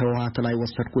 መንግስት በህወሓት ላይ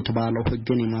ወሰድኩት ባለው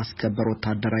ህግን የማስከበር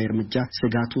ወታደራዊ እርምጃ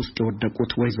ስጋት ውስጥ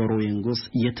የወደቁት ወይዘሮ የንጉስ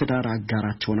የትዳር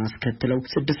አጋራቸውን አስከትለው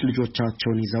 6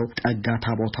 ልጆቻቸውን ይዘው ጠጋታ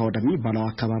ቦታ ወደሚባለው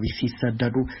አካባቢ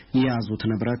ሲሰደዱ የያዙት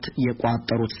ንብረት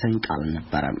የቋጠሩት ስንቅ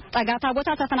አልነበረም። ጠጋታ ቦታ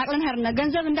ተፈናቅለን ሄርነ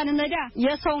ገንዘብ እንዳንነዳ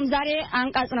የሰውም ዛሬ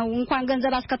አንቃጽ ነው እንኳን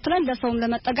ገንዘብ አስከትለን ለሰውም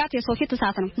ለመጠጋት የሰው ፊት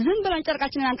እሳት ነው። ዝም ብለን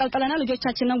ጨርቃችንን አንቀልጥለና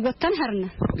ልጆቻችንን ወተን ሄርነ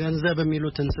ገንዘብ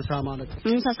የሚሉት እንስሳ ማለት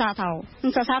እንስሳታው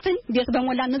እንስሳትን ቤት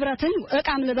በሞላ ንብረትን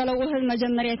እቃም ልበለው እህል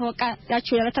መጀመሪያ የተወቃ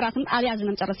ያቺው የለተራትን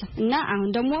አልያዝንም ጨርሰን እና አሁን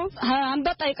ደግሞ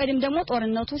አንበጣ ይቀድም ደግሞ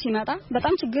ጦርነቱ ሲመጣ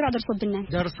በጣም ችግር አደርሶብናል።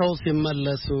 ደርሰው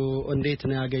ሲመለሱ እንዴት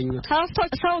ነው ያገኙት?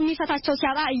 ሰው የሚፈታቸው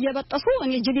ሲያጣ እየበጠሱ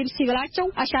እኔ ጅቢል ሲብላቸው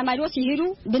አሻማዶ ሲሄዱ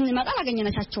ብንመጣ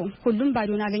አገኘናቸው ሁሉም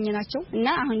ባዶን አገኘናቸው እና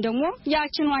አሁን ደግሞ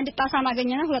ያቺን አንድ ጣሳ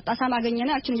ማገኘና ሁለት ጣሳ ማገኘና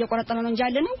ያቺን እየቆረጠነ ነው እንጂ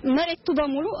ያለነው መሬቱ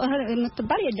በሙሉ እህል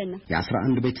የምትባል የለንም።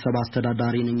 የ11 ቤተሰብ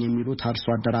አስተዳዳሪ ነኝ የሚሉት አርሶ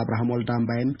አደር አብርሃም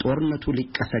ወልዳምባይም ጦርነቱ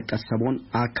ሊቀሰቀስ ሰሞን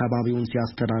አካባቢውን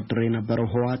ሲያስተዳድር የነበረው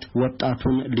ህዋት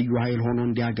ወጣቱን ልዩ ኃይል ሆኖ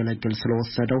እንዲያገለግል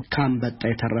ስለወሰደው ካንበጣ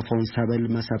የተረፈውን ሰብል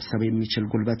መሰብሰብ የሚችል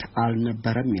ጉልበት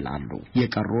አልነበረም ይላሉ።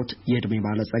 የቀሩት የእድሜ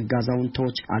ባለጸጋ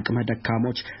አዛውንቶች፣ አቅመ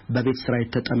ደካሞች፣ በቤት ስራ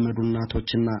የተጠመዱ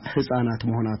እናቶችና ህፃናት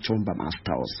መሆናቸውን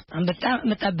በማስታወስ አንበጣ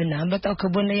መጣብና አንበጣው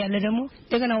ከቦነ ያለ ደግሞ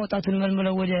እንደገና ወጣቱን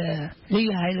መልምለው ወደ ልዩ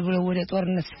ኃይል ብለው ወደ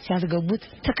ጦርነት ሲያስገቡት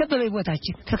ተከበበ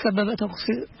ቦታችን ተከበበ። ተኩስ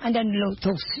አንዳንድ ለው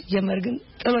ተኩስ ጀመር ግን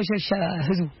ጥሎሽሻ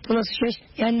ህዝቡ ጥሎሽሽ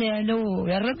ያን ያለው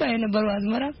ያረባ የነበረው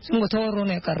አዝመራ ዝም ተወሮ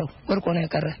ነው የቀረው ወርቆ ነው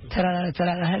የቀረ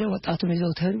ተራራ ሄደ። ወጣቱን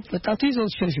ይዘው ተሩ ወጣቱ ይዘው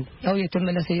ሸሹ። ያው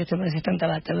የተመለሰ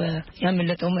ተንጠባጠበ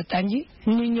ያመለጠው መጣ እንጂ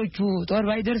እነኞቹ ጦር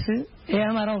ባይደርስ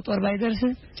የአማራው ጦር ባይደርስ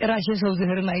ጭራሽ ሰው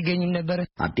ዝህርም አይገኝም ነበር።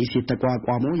 አዲስ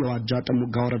የተቋቋመው የዋጃ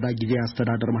ጥሙጋ ወረዳ ጊዜ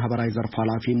አስተዳደር ማህበራዊ ዘርፍ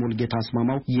ኃላፊ ሙልጌታ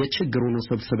አስማማው የችግሩን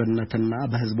ውስብስብነትና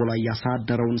በህዝቡ ላይ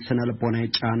ያሳደረውን ስነልቦናዊ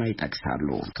ጫና ይጠቅሳሉ።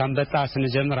 ካንበጣ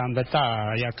ስንጀምር አንበጣ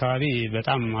ያካባቢ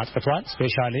በጣም አጥፍቷል።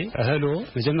 ስፔሻሊ እህሉ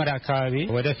መጀመሪያ አካባቢ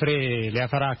ወደ ፍሬ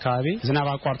ሊያፈራ አካባቢ ዝናብ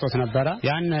አቋርጦት ነበር።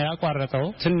 ያን ያቋረጠው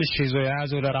ትንሽ ይዞ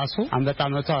ያያዘው ለራሱ አንበጣ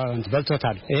መቶ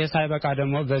በልቶታል። ይሄ ሳይበቃ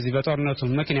ደግሞ በዚህ በጦርነቱ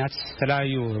ምክንያት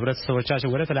ተለያዩ ህብረተሰቦቻችን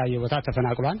ወደ ተለያየ ቦታ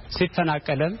ተፈናቅሏል።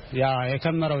 ሲፈናቀለም ያ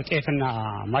የከመረው ጤፍና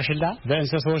ማሽላ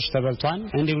በእንስሶች ተበልቷል።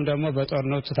 እንዲሁም ደግሞ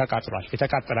በጦርነቱ ተቃጥሏል።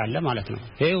 የተቃጠላለ ማለት ነው።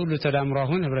 ይሄ ሁሉ ተዳምሮ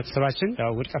አሁን ህብረተሰባችን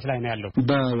ያው ውድቀት ላይ ነው ያለው።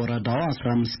 በወረዳው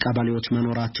 15 ቀበሌዎች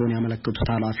መኖራቸውን ያመለክቱት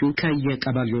ኃላፊው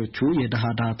ከየቀበሌዎቹ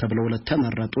የደሃዳ ተብለው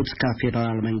ለተመረጡት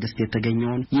ከፌደራል መንግስት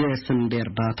የተገኘውን የስንዴ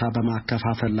እርዳታ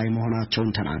በማከፋፈል ላይ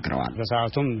መሆናቸውን ተናግረዋል።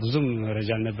 በሰዓቱም ብዙም መረጃ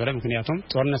አልነበረ ምክንያቱም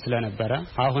ጦርነት ስለነበረ።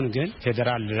 አሁን ግን ፌደራል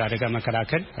አደጋ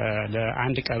መከላከል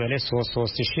ለአንድ ቀበሌ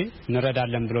 3000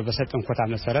 እንረዳለን ብሎ በሰጠን ኮታ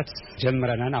መሰረት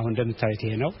ጀምረናል። አሁን እንደምታዩት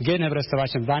ይሄ ነው። ግን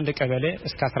ህብረተሰባችን በአንድ ቀበሌ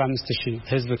እስከ 15000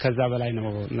 ህዝብ ከዛ በላይ ነው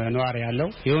ነዋሪ ያለው።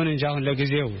 ይሁን እንጂ አሁን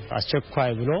ለጊዜው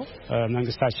አስቸኳይ ብሎ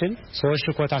መንግስታችን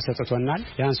 3000 ኮታ ሰጥቶናል።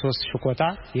 ያን 3000 ኮታ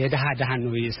የደሃ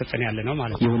ነው እየሰጠን ያለ ነው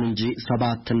ማለት ነው። ይሁን እንጂ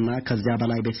 7 እና ከዚያ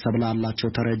በላይ ቤተሰብ ላላቸው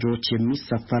ተረጂዎች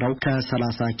የሚሰፈረው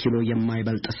ከ30 ኪሎ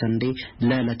የማይበልጥ ስንዴ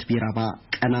ለዕለት ቢራባ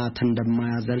ቀናት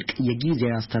እንደማያዘልቅ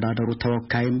የጊዜያዊ አስተዳደሩ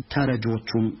ተወካይም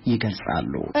ተረጂዎቹም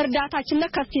ይገልጻሉ። እርዳታችን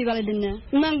ከፍ ይበልልን፣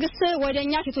 መንግስት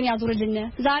ወደኛ ፊቱን ያዙርልን።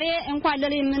 ዛሬ እንኳን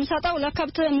ለሌ የምንሰጠው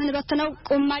ለከብት የምንበትነው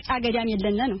ቁማጭ አገዳም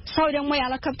የለነ ነው። ሰው ደግሞ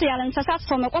ያለ ከብት ያለ እንስሳት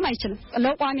ሰው መቆም አይችልም።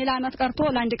 ለቋሚ ለዓመት ቀርቶ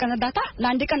ለአንድ ቀን እርዳታ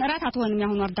ለአንድ ቀን እራት አትሆንም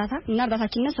ያሁኑ እርዳታ እና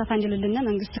እርዳታችንን ሰፋ እንዲልልን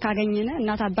መንግስት ካገኘነ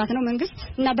እናት አባት ነው መንግስት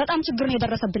እና በጣም ችግር ነው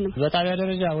የደረሰብን ነው። በጣቢያ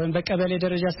ደረጃ ወይም በቀበሌ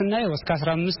ደረጃ ስናየው እስከ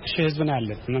 15000 ህዝብ ነው ያለ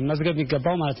መመዝገብ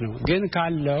የሚገባው ማለት ነው። ግን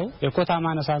ካለው የኮታ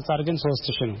ማነስ አንፃር ግን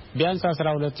 3000 ነው። ቢያንስ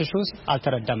 12000 ውስጥ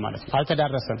አልተረዳም ማለት ነው።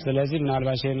 አልተዳረሰም። ስለዚህ ምናልባት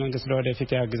መንግስት ለወደፊት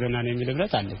ያግዘናል የሚል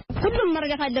እምነት አለ። ሁሉም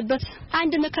መረጃት አለበት።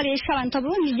 አንድ መከለ ይሻላል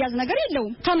ተብሎ የሚያዝ ነገር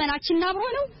የለውም። ተመናችን አብሮ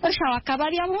ነው። እርሻው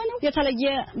አካባቢ አብሮ ነው። የተለየ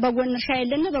በጎን እርሻ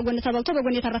የለነ በጎን ተበልቶ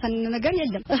በጎን የተረፈን ነገር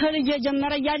የለም። እህል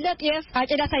እየጀመረ ያለ ጤፍ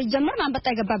አጨዳ ሳይጀመር አንበጣ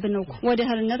ይገባብን ነው። ወደ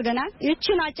እህልነት ገና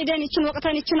ይችን አጭደን ይችን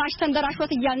ወቅተን ይችን አሽተን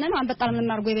ደራሽወት እያልን ነው አንበጣ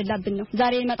ለምን አድርጎ ይበላብን ነው።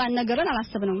 ዛሬ ይመጣን ነገርን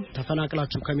አላሰብነው።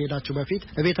 ተፈናቅላችሁ ከመሄዳችሁ በፊት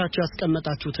ቤታችሁ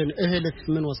ያስቀመጣችሁትን እህልስ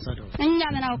ምን ወሰደው? እኛ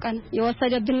ምን አውቀን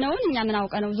የወሰደብን ነው። እኛ ምን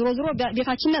አውቀነው? ዞሮ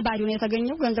ቤታችን ባዶ ነው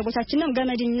የተገኘው። ገንዘቦቻችንም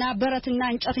ገመድና በረትና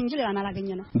እንጨት እንጂ ሌላ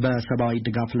አላገኘንም። በሰብአዊ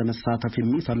ድጋፍ ለመሳተፍ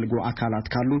የሚፈልጉ አካላት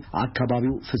ካሉ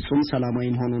አካባቢው ፍጹም ሰላማዊ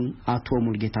መሆኑን አቶ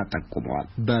ሙልጌታ ጠቁመዋል።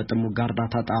 በጥሙጋ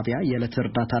እርዳታ ጣቢያ የዕለት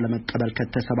እርዳታ ለመቀበል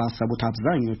ከተሰባሰቡት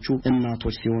አብዛኞቹ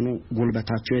እናቶች ሲሆኑ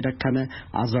ጉልበታቸው የደከመ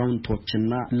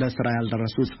አዛውንቶችና ለስራ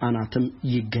ያልደረሱ ህጻናትም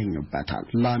ይገኙበታል።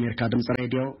 ለአሜሪካ ድምጽ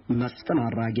ሬዲዮ መስፍን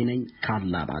አራጌ ነኝ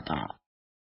ካላባጣ።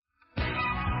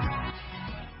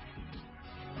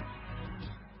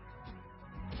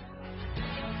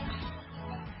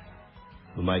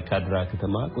 በማይካድራ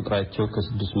ከተማ ቁጥራቸው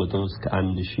ከ600 እስከ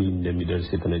 1000 እንደሚደርስ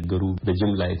የተነገሩ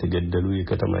በጅምላ የተገደሉ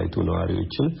የከተማይቱ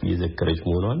ነዋሪዎችን እየዘከረች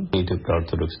መሆኗን የኢትዮጵያ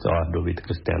ኦርቶዶክስ ተዋሕዶ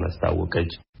ቤተክርስቲያን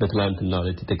አስታወቀች። በትላንትናው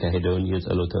ዕለት የተካሄደውን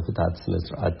የጸሎተ ፍትሐት ስነ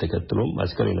ስርዓት ተከትሎም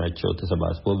አስከሬናቸው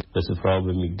ተሰባስቦ በስፍራው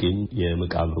በሚገኝ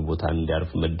የመቃብር ቦታ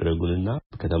እንዲያርፍ መደረጉንና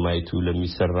በከተማይቱ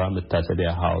ለሚሰራ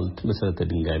መታሰቢያ ሐውልት መሰረተ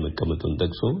ድንጋይ መቀመጡን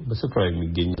ጠቅሶ በስፍራው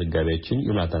የሚገኝ ዘጋቢያችን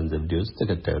ዮናታን ዘብዴዎስ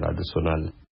ተከታዩን አድርሶናል።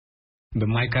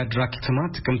 በማይካድራ ከተማ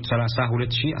ጥቅምት 30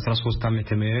 2013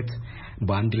 ዓ.ም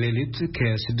በአንድ ሌሊት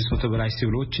ከ600 በላይ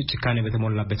ሲቪሎች ጭካኔ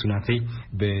በተሞላበት ሁኔታ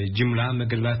በጅምላ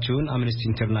መገደላቸውን አምነስቲ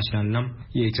ኢንተርናሽናልና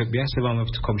የኢትዮጵያ ሰብአዊ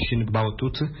መብት ኮሚሽን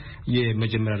ባወጡት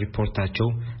የመጀመሪያ ሪፖርታቸው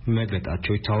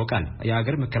መግለጻቸው ይታወቃል።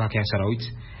 የሀገር መከላከያ ሰራዊት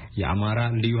የአማራ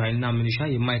ልዩ ኃይልና ሚሊሻ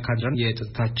የማይካድራን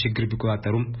የጸጥታ ችግር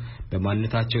ቢቆጣጠሩም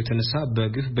በማንነታቸው የተነሳ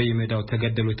በግፍ በየሜዳው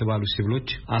ተገደሉ የተባሉ ሲቪሎች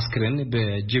አስክሬን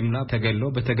በጅምላ ተገድለው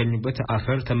በተገኙበት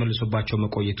አፈር ተመልሶባቸው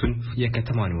መቆየቱን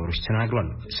የከተማው ነዋሪዎች ተናግረዋል።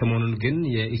 ሰሞኑን ግን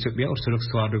የኢትዮጵያ ኦርቶዶክስ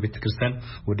ተዋሕዶ ቤተክርስቲያን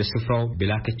ወደ ስፍራው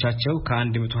በላከቻቸው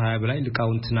ከ120 በላይ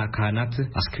ሊቃውንትና ካህናት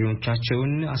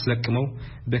አስክሬኖቻቸውን አስለቅመው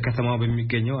በከተማው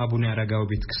በሚገኘው አቡነ አረጋዊ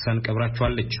ቤተክርስቲያን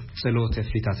ቀብራቸዋለች። ጸሎተ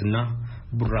ፍትሐትና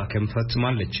ቡራኬም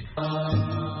ፈጽማለች።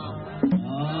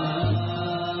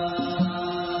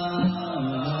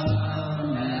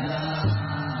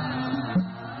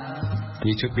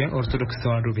 የኢትዮጵያ ኦርቶዶክስ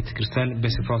ተዋሕዶ ቤተክርስቲያን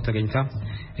በስፍራው ተገኝታ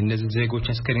እነዚህ ዜጎች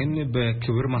አስከሬን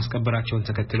በክብር ማስቀበራቸውን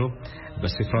ተከትሎ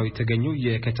በስፍራው የተገኙ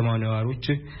የከተማው ነዋሪዎች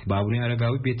በአቡነ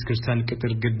አረጋዊ ቤተክርስቲያን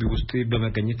ቅጥር ግቢ ውስጥ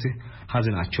በመገኘት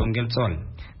ሀዘናቸውን ገልጸዋል።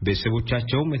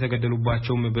 ቤተሰቦቻቸውም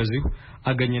የተገደሉባቸውም በዚሁ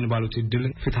አገኘን ባሉት ዕድል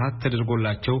ፍትሐት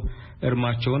ተደርጎላቸው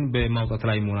እርማቸውን በማውጣት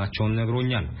ላይ መሆናቸውን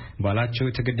ነግሮኛል። ባላቸው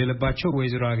የተገደለባቸው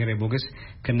ወይዘሮ ሀገሬ ሞገስ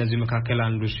ከነዚህ መካከል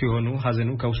አንዱ ሲሆኑ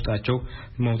ሀዘኑ ከውስጣቸው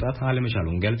መውጣት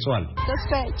አለመቻሉን ገልጸዋል።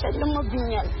 ተስፋ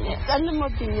ጨልሞብኛል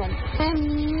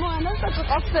ማለት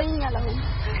ተጠፋኛል።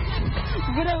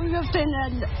 ግራው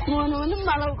ገብተኛል መሆኑንም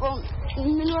አላውቀውም።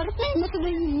 ምን ወርፍ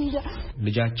መስለኝ እንጃ።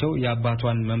 ልጃቸው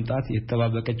የአባቷን መምጣት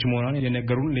የተጠባበቀች መሆኗን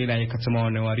የነገሩን ሌላ የከተማው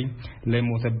ነዋሪ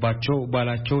ለሞተባቸው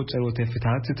ባላቸው ጸሎተ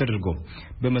ፍትሐት ተደርጎ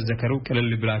በመዘከሩ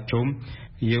ቅልል ብላቸውም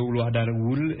የውሎ አዳር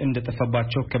ውል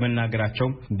እንደጠፋባቸው ከመናገራቸው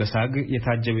በሳግ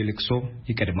የታጀበ ልቅሶ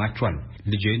ይቀድማቸዋል።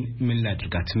 ልጄን ምን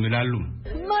ላድርጋት ይላሉ።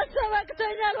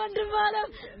 ማሰባክተኛል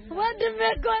ወንድም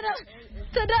የኮነ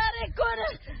ትዳር የኮነ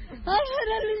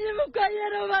አልሆነልኝም እኮ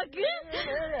ነው ባክ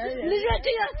ልጆች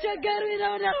ያስቸገሩኝ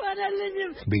ነው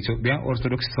አልሆነልኝም። በኢትዮጵያ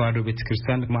ኦርቶዶክስ ተዋሕዶ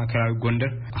ቤተክርስቲያን ማዕከላዊ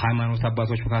ጎንደር ሃይማኖት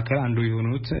አባቶች መካከል አንዱ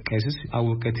የሆኑት ቄስ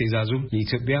አወቀ ትእዛዙ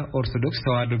የኢትዮጵያ ኦርቶዶክስ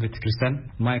ተዋሕዶ ቤተክርስቲያን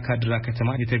ማይካድራ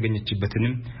ከተማ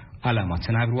የተገኘችበትንም ዓላማ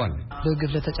ተናግረዋል።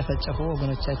 በግፍ ለተጨፈጨፉ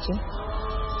ወገኖቻችን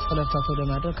ጸሎት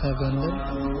ለማድረግ ከጎንደር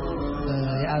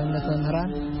የአብነት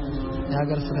መምህራን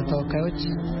የሀገር ስብከት ተወካዮች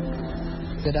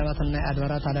ገዳማትና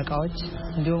አድባራት አለቃዎች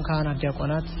እንዲሁም ካህናት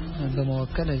ዲያቆናት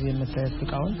በመወከል እዚህ የምታዩት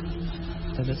ሊቃውንት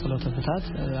በጸሎተ ፍትሐት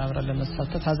አብረን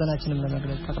ለመሳተፍ ሀዘናችንን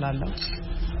ለመግለጽ ተቀላላ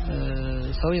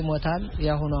ሰው ይሞታል።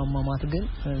 ያሁኑ አሟሟት ግን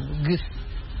ግፍ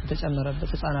የተጨመረበት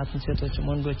ህፃናትን፣ ሴቶችን፣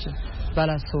 ወንዶችን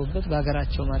ባላሰቡበት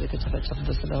በአገራቸው ማለት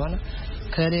የተጨፈጨፉበት ስለሆነ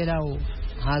ከሌላው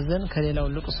ሀዘን ከሌላው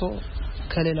ልቅሶ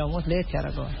ከሌላው ሞት ለየት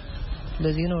ያደርገዋል።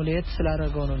 ለዚህ ነው ለየት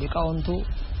ስላደረገው ነው ሊቃውንቱ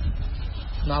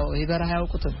ይበረሃ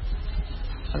ያውቁትም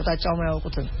አቅጣጫው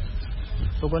ያውቁትም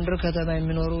በጎንደር ከተማ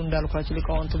የሚኖሩ እንዳልኳቸው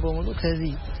ሊቃውንቱ በሙሉ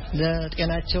ከዚህ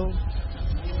ለጤናቸው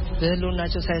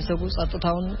ለህልውናቸው ሳይሰጉ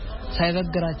ጸጥታውን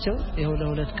ሳይበግራቸው ይሄው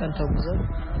ለሁለት ቀን ተጉዘው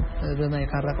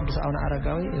በማይካድራ ቅዱስ አቡነ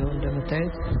አረጋዊ ይሄው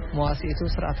እንደምታዩት መዋዕሊቱ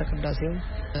ሥርዓተ ቅዳሴው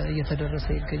እየተደረሰ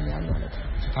ይገኛል ማለት ነው።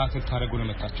 ፍትሐት ታረጉ ነው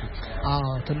መጣችሁ? አዎ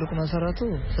ትልቁ መሰረቱ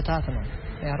ፍትሐት ነው።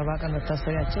 የ40 ቀን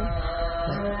መታሰቢያቸው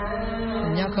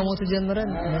እኛ ከሞቱ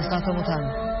ጀምረን ነፍሳተ ሙታን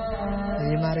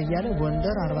ይማር እያለ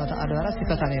ጎንደር 40 አድባራት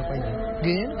ሲፈታ ነው የቆየው።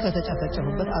 ግን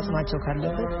ከተጨፈጨፉበት አጽማቸው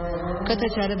ካለበት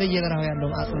ከተቻለ በየበረሃው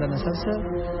ያለውን አጽም ለመሰብሰብ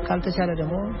ካልተቻለ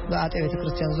ደግሞ በአጤ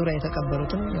ቤተክርስቲያን ዙሪያ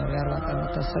የተቀበሩትን የ40 ቀን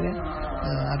መታሰቢያ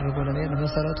አድርጎ ለመሄድ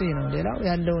መሰረቱ ይሄ ነው። ሌላው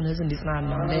ያለውን ህዝብ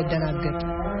እንዲጽናና እንዳይደናገጥ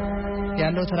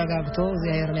ያለው ተረጋግቶ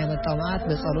እግዚአብሔርን ያመጣው መዓት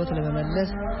በጸሎት ለመመለስ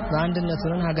በአንድነት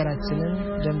ሆነን ሀገራችንን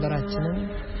ድንበራችንን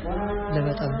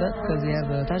ለመጠበቅ ከዚያር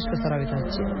በታች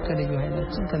ከሰራዊታችን ከልዩ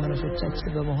ኃይላችን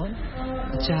ከመነሾቻችን በመሆን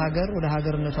እቺ ሀገር ወደ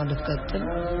ሀገርነቷ እንድትቀጥል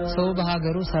ሰው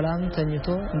በሀገሩ ሰላም ተኝቶ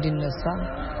እንዲነሳ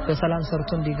በሰላም ሰርቶ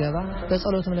እንዲገባ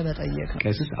በጸሎትም ለመጠየቅ ነው።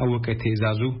 ቄስ አወቀ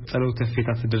ትእዛዙ ጸሎተ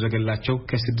ፍትሐት ተደረገላቸው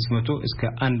ከ600 እስከ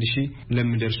 1000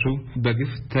 ለሚደርሱ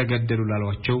በግፍ ተገደሉ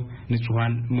ላሏቸው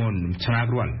ንጹሃን መሆኑን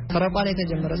ተናግሯል። ሰረቋ ላይ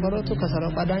የተጀመረ ጸሎቱ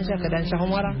ከሰረቋ ዳንሻ ከዳንሻ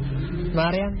ሁመራ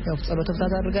ማርያም ጸሎተ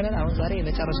ፍትሐት አድርገናል። አሁን ዛሬ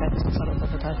የመጨረሻ ጸሎተ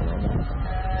ፍትሐት ነው።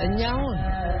 እኛው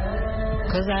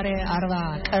ከዛሬ 40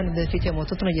 ቀን በፊት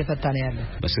የሞቱት ነው እየፈታነ ያለው።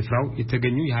 በስፍራው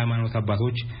የተገኙ የሃይማኖት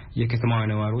አባቶች የከተማው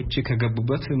ነዋሪዎች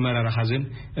ከገቡበት መራራ ሐዘን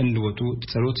እንዲወጡ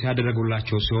ጸሎት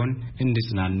ያደረጉላቸው ሲሆን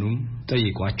እንዲጽናኑም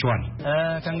ጠይቋቸዋል።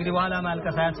 ከእንግዲህ በኋላ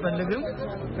ማልቀስ አያስፈልግም።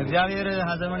 እግዚአብሔር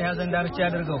ሐዘኑን ያዘን ዳርቻ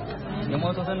ያድርገው።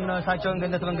 የሞቱትን ነፍሳቸውን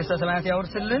ገነት መንግስተ ሰማያት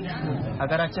ያወርስልን።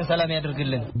 ሀገራችን ሰላም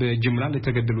ያድርግልን። በጅምላ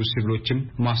ለተገደሉ ሲቪሎችም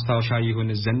ማስታወሻ ይሆን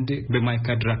ዘንድ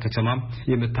በማይካድራ ከተማ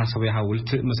የመታሰቢያ ሐውልት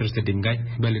መሰረተ ድንጋይ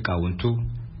በሊቃውንቱ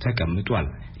ተቀምጧል።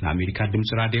 ለአሜሪካ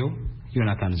ድምጽ ራዲዮ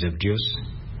ዮናታን ዘብዲዮስ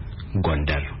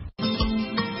ጎንደር።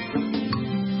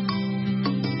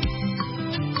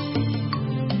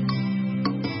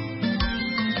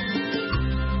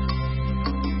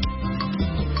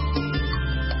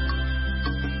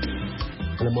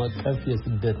 ዓለም አቀፍ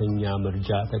የስደተኛ መርጃ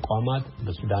ተቋማት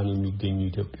በሱዳን የሚገኙ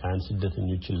ኢትዮጵያውያን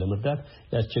ስደተኞችን ለመርዳት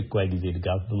የአስቸኳይ ጊዜ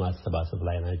ድጋፍ በማሰባሰብ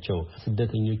ላይ ናቸው።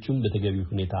 ስደተኞቹን በተገቢ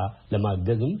ሁኔታ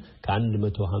ለማገዝም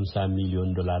ከ150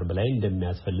 ሚሊዮን ዶላር በላይ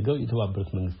እንደሚያስፈልገው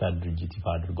የተባበሩት መንግስታት ድርጅት ይፋ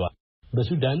አድርጓል።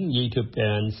 በሱዳን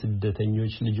የኢትዮጵያውያን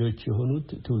ስደተኞች ልጆች የሆኑት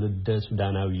ትውልደ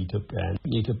ሱዳናዊ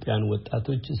የኢትዮጵያውያን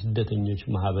ወጣቶች ስደተኞች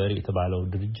ማህበር የተባለው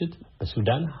ድርጅት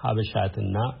በሱዳን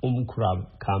ሀበሻትና ኡምኩራብ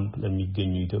ካምፕ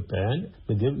ለሚገኙ ኢትዮጵያውያን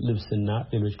ምግብ፣ ልብስና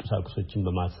ሌሎች ቁሳቁሶችን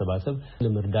በማሰባሰብ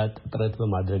ለመርዳት ጥረት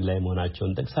በማድረግ ላይ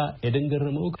መሆናቸውን ጠቅሳ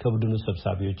የደንገረመው ከቡድኑ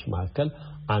ሰብሳቢዎች መካከል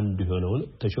አንዱ የሆነውን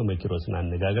ተሾመ ኪሮስን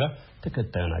አነጋግራ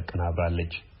ተከታዩን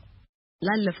አቀናብራለች።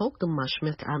 ላለፈው ግማሽ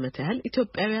ምዕተ ዓመት ያህል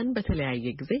ኢትዮጵያውያን በተለያየ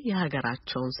ጊዜ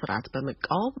የሀገራቸውን ስርዓት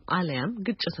በመቃወም አለያም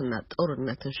ግጭትና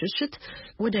ጦርነትን ሽሽት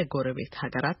ወደ ጎረቤት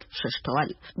ሀገራት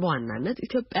ሸሽተዋል። በዋናነት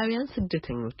ኢትዮጵያውያን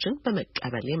ስደተኞችን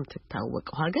በመቀበል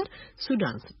የምትታወቀው ሀገር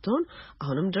ሱዳን ስትሆን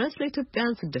አሁንም ድረስ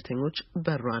ለኢትዮጵያውያን ስደተኞች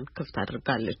በሯን ክፍት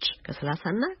አድርጋለች።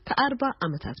 ከ30ና ከ40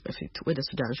 ዓመታት በፊት ወደ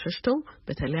ሱዳን ሸሽተው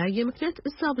በተለያየ ምክንያት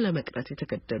እዛው ለመቅረት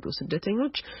የተገደዱ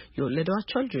ስደተኞች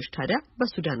የወለዷቸው ልጆች ታዲያ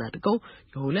በሱዳን አድገው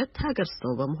የሁለት ሀገር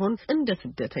ሰው በመሆን እንደ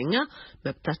ስደተኛ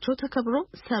መብታቸው ተከብሮ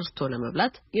ሰርቶ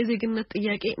ለመብላት የዜግነት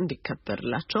ጥያቄ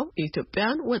እንዲከበርላቸው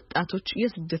የኢትዮጵያውያን ወጣቶች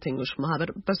የስደተኞች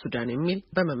ማህበር በሱዳን የሚል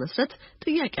በመመስረት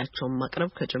ጥያቄያቸውን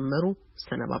ማቅረብ ከጀመሩ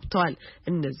ሰነባብተዋል።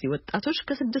 እነዚህ ወጣቶች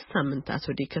ከ6 ሳምንታት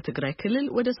ወዲህ ከትግራይ ክልል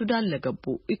ወደ ሱዳን ለገቡ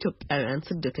ኢትዮጵያውያን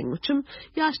ስደተኞችም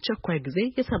የአስቸኳይ ጊዜ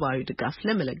የሰብአዊ ድጋፍ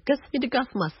ለመለገስ የድጋፍ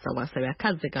ማሰባሰቢያ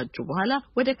ካዘጋጁ በኋላ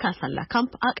ወደ ካሳላ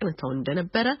ካምፕ አቅንተው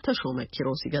እንደነበረ ተሾመ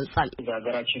ኪሮስ ይገልጻል።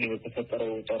 ሀገራችን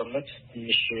የተፈጠረው ጦርነት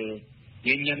ትንሽ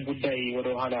የኛን ጉዳይ ወደ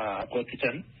ኋላ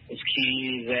ቆጥተን እስኪ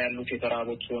እዛ ያሉት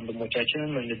የተራቡት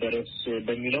ወንድሞቻችንን እንደረስ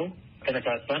በሚለው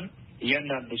ተነሳሳን።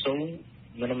 እያንዳንዱ ሰው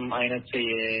ምንም አይነት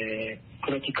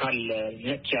የፖለቲካል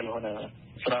ነክ ያልሆነ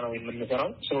ስራ ነው የምንሰራው።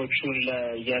 ሰዎቹን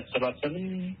ለያሰባሰብን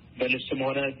በልስም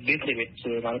ሆነ ቤት ለቤት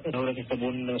ማለት ነው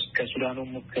ህብረተሰቡን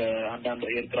ከሱዳኑም ከአንዳንድ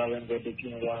ኤርትራውያን ዘዴት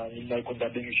የሚመልኩ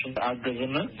ጓደኞችን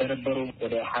አገዝና በነበሩ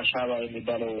ወደ ሀሻባ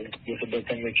የሚባለው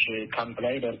የስደተኞች ካምፕ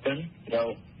ላይ ደርሰን ያው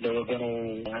ለወገኑ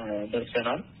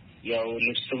ደርሰናል። ያው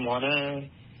ልብስም ሆነ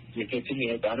የሴትም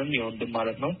የህፃንም የወንድም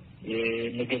ማለት ነው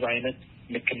የምግብ አይነት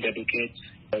ልክ እንደ ዱቄት፣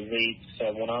 ዘይት፣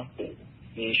 ሳሙና፣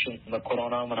 የሽንት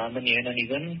መኮሮና ምናምን ይሄንን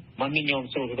ይዘን ማንኛውም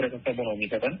ሰው ህብረተሰቡ ነው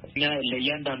የሚሰጠን። እኛ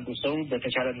ለእያንዳንዱ ሰው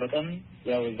በተቻለ መጠን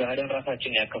ያው ዛሬን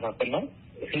ራሳችን ያከፋፈል ነው።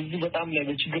 ህዝቡ በጣም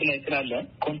በችግር ላይ ስላለ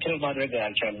ኮንትሮል ማድረግ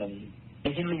አልቻልንም።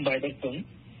 በሁሉም ባይደርስም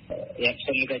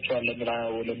ያስፈልጋቸዋል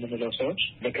ለምንለው ሰዎች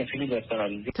በከፊሉ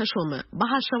ደርሰናል። ተሾመ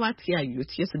በሀሸባት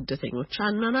ያዩት የስደተኞች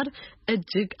አናናር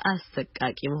እጅግ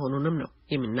አሰቃቂ መሆኑንም ነው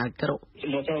የሚናገረው።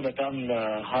 ቦታው በጣም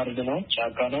ሀርድ ነው፣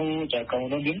 ጫካ ነው። ጫካው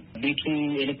ነው ግን ቤቱ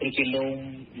ኤሌክትሪክ የለውም።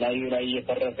 ላዩ ላይ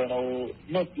እየፈረሰ ነው።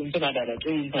 እንትን አዳላጭ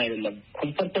እንትን አይደለም፣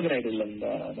 ኮምፈርተብል አይደለም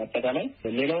በአጠቃላይ።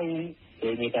 ሌላው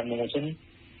የታመሙትን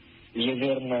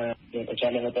እየዞርን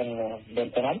የተቻለ መጠን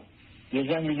ደርሰናል።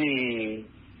 የዛን ጊዜ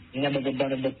እኛ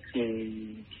በገባንበት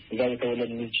እዛ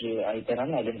የተወለድ ልጅ አይተናል፣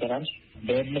 አግኝተናል።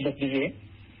 በሄድንበት ጊዜ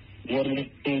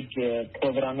ወርልድ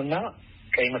ፕሮግራምና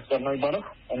ቀይ መስቀል ነው ይባላል።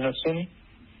 እነሱም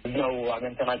እዛው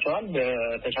አግኝተናቸዋል።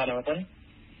 በተቻለ መጠን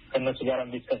ከነሱ ጋር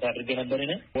ዲስከስ አድርጌ ነበር።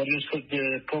 ወርልድ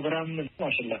ፕሮግራም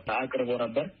ማሽላ አቅርቦ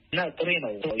ነበር እና ጥሬ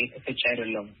ነው፣ የተፈጨ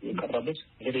አይደለም የቀረቡት።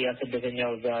 እንግዲህ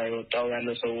ያስደተኛው እዛ የወጣው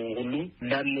ያለው ሰው ሁሉ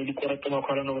እንዳለ ሊቆረጥመው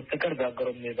ካለ ነው በስተቀር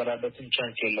ጋገረው የሚበላበትን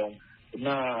ቻንስ የለውም እና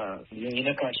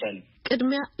ይነካሻል።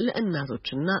 ቅድሚያ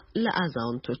ለእናቶችና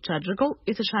ለአዛውንቶች አድርገው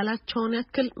የተሻላቸውን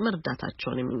ያክል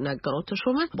መርዳታቸውን የሚናገረው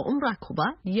ተሾመ በኡምራ ኩባ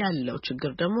ያለው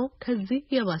ችግር ደግሞ ከዚህ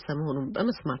የባሰ መሆኑን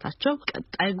በመስማታቸው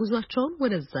ቀጣይ ጉዟቸውን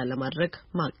ወደዛ ለማድረግ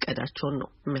ማቀዳቸውን ነው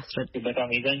የሚያስረዳ።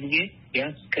 በጣም የዛን ጊዜ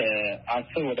ቢያንስ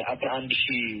ከ10 ወደ 11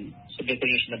 ሺህ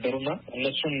ስደተኞች ነበሩና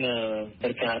እነሱን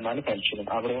በርካታ ማለት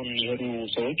አልችልም። አብረውን የሄዱ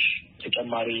ሰዎች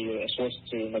ተጨማሪ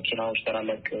 3 መኪናዎች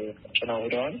ተራለቅ ጭነው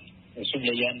ሄደዋል። እሱም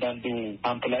ለእያንዳንዱ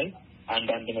ካምፕ ላይ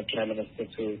አንዳንድ መኪና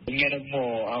ለመስጠት። እኛ ደግሞ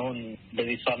አሁን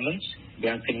በዚህ ሳምንት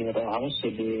ቢያንስ የሚመጣው ሐሙስ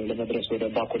ለመድረስ ወደ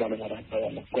ባኮላ ለማለት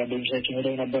ነው። ጓደኞቻችን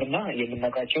ሄደው ነበርና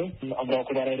የምናውቃቸው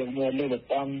ባኮላ ላይ ደግሞ ያለው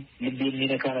በጣም ልብ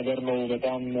የሚነካ ነገር ነው።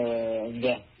 በጣም እንጃ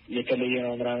የተለየ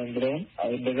ነው ምናምን ብለውን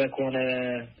እንደዛ ከሆነ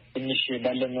ትንሽ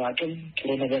ባለን አቅም ጥሩ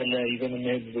ነገር ለይዘን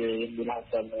እንሄድ የሚል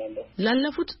ሀሳብ ነው ያለው።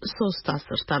 ላለፉት 3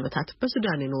 አስርት ዓመታት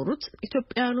በሱዳን የኖሩት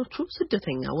ኢትዮጵያውያኖቹ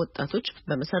ስደተኛ ወጣቶች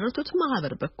በመሰረቱት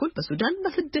ማህበር በኩል በሱዳን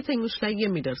በስደተኞች ላይ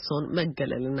የሚደርሰውን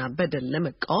መገለልና በደል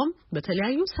ለመቃወም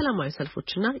በተለያዩ ሰላማዊ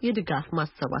ሰልፎችና የድጋፍ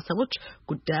ማሰባሰቦች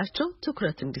ጉዳያቸው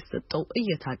ትኩረት እንዲሰጠው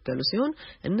እየታገሉ ሲሆን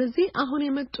እነዚህ አሁን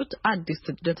የመጡት አዲስ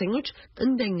ስደተኞች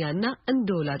እንደኛና እንደ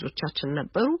ወላጆቻችን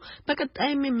ነበሩ።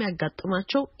 በቀጣይም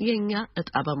የሚያጋጥማቸው የኛ እጣ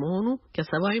መሆኑ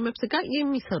ከሰብአዊ መብት ጋር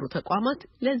የሚሰሩ ተቋማት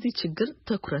ለዚህ ችግር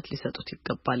ትኩረት ሊሰጡት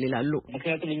ይገባል ይላሉ።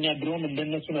 ምክንያቱም እኛ ድሮም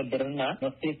እንደነሱ ነበርና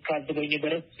መፍትሄ ካልተገኘ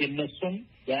ድረስ የነሱም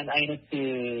ያን አይነት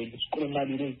ጉስቁልና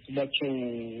ሊደርስባቸው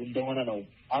እንደሆነ ነው።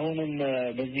 አሁንም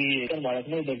በዚህ ቀን ማለት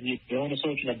ነው በዚህ የሆኑ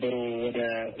ሰዎች ነበሩ ወደ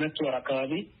 2 ወር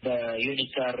አካባቢ በዮኒ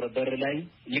በር ላይ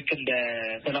ልክ እንደ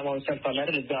ሰላማዊ ሰልፍ አለ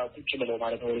አይደል እዛ ቁጭ ብለው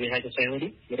ማለት ነው ወደ ቤታቸው ሳይሄዱ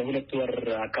ወደ 2 ወር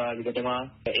አካባቢ ገደማ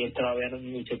ኤርትራውያንም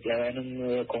ኢትዮጵያውያንም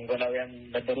ኮንጎላውያን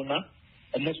ነበሩና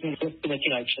እነሱ 3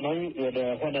 መኪና ጭነው ወደ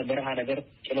ሆነ በረሃ ነገር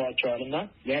ጭነዋቸዋልና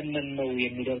ያንን ነው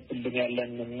የሚደርስብን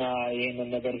ያለንና ይሄንን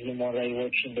ነገር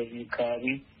ዝማራዎች እንደዚህ አካባቢ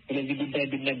ስለዚህ ጉዳይ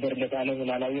ቢነገርለት ዓለም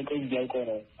ላላወቀው እንዲያውቀው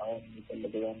ነው አሁን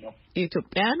የሚፈልገው ነው።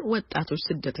 የኢትዮጵያን ወጣቶች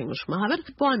ስደተኞች ማህበር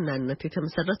በዋናነት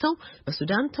የተመሰረተው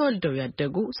በሱዳን ተወልደው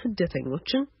ያደጉ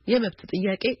ስደተኞችን የመብት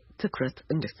ጥያቄ ትኩረት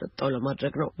እንዲሰጠው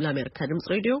ለማድረግ ነው። ለአሜሪካ ድምጽ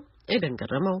ሬዲዮ ኤደን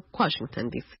ገረመው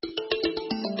ከዋሽንግተን ዲሲ።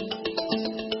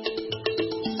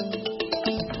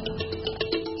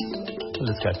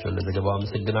 ለስካቸው ለዘገባው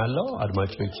አመሰግናለሁ።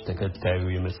 አድማጮች ተከታዩ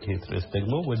የመጽሔት ርዕስ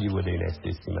ደግሞ ወደ ዩናይትድ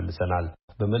ስቴትስ ይመልሰናል።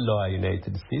 በመላው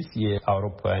ዩናይትድ ስቴትስ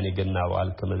የአውሮፓውያን የገና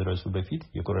በዓል ከመድረሱ በፊት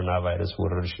የኮሮና ቫይረስ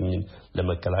ወረርሽኝን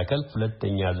ለመከላከል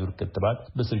 2ኛ ዙር ክትባት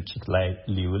በስርጭት ላይ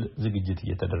ሊውል ዝግጅት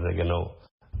እየተደረገ ነው።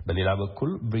 በሌላ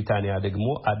በኩል ብሪታንያ ደግሞ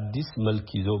አዲስ መልክ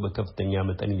ይዞ በከፍተኛ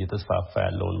መጠን እየተስፋፋ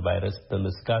ያለውን ቫይረስ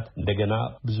በመስጋት እንደገና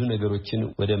ብዙ ነገሮችን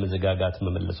ወደ መዘጋጋት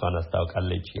መመለሷን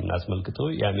አስታውቃለች። እናስመልክቶ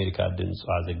የአሜሪካ ድምጽ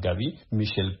ዘጋቢ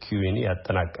ሚሼል ኪዌኒ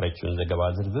ያጠናቀረችውን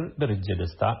ዘገባ ዝርዝር ደረጀ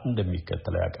ደስታ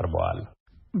እንደሚከተለው ያቀርበዋል።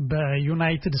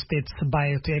 በዩናይትድ ስቴትስ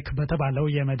ባዮቴክ በተባለው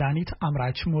የመድኃኒት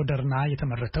አምራች ሞደርና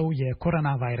የተመረተው የኮሮና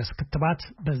ቫይረስ ክትባት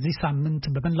በዚህ ሳምንት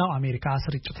በመላው አሜሪካ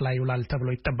ስርጭት ላይ ይውላል ተብሎ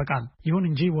ይጠበቃል። ይሁን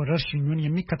እንጂ ወረርሽኙን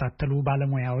የሚከታተሉ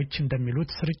ባለሙያዎች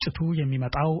እንደሚሉት ስርጭቱ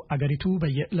የሚመጣው አገሪቱ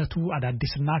በየዕለቱ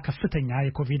አዳዲስና ከፍተኛ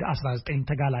የኮቪድ-19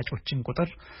 ተጋላጮችን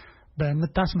ቁጥር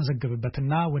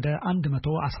በመታስመዘግብበትና ወደ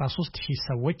 113,000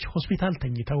 ሰዎች ሆስፒታል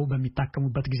ተኝተው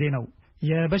በሚታከሙበት ጊዜ ነው።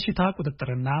 የበሽታ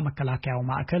ቁጥጥርና መከላከያው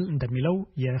ማዕከል እንደሚለው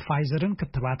የፋይዘርን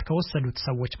ክትባት ከወሰዱት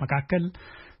ሰዎች መካከል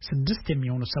 6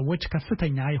 የሚሆኑ ሰዎች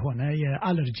ከፍተኛ የሆነ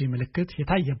የአለርጂ ምልክት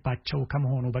የታየባቸው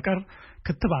ከመሆኑ በቀር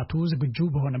ክትባቱ ዝግጁ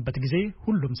በሆነበት ጊዜ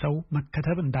ሁሉም ሰው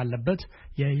መከተብ እንዳለበት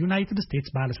የዩናይትድ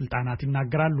ስቴትስ ባለስልጣናት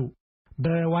ይናገራሉ።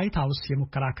 በዋይት ሃውስ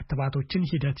የሙከራ ክትባቶችን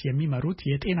ሂደት የሚመሩት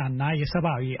የጤናና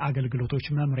የሰብአዊ አገልግሎቶች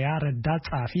መምሪያ ረዳት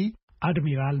ጸሐፊ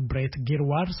አድሚራል ብሬት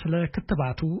ጊርዋር ስለ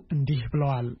ክትባቱ እንዲህ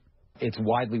ብለዋል። It's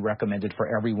widely recommended for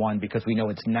everyone because we know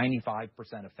it's 95%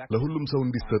 effective. ለሁሉም ሰው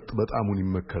እንዲሰጥ በጣሙን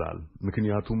ይመከራል።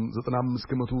 ምክንያቱም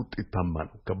 95% ውጤታማ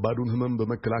ነው። ከባዱን ህመም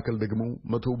በመከላከል ደግሞ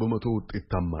 100%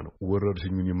 ውጤታማ ነው።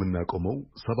 ወረርሽኙን የምናቆመው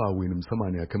 70 ወይንም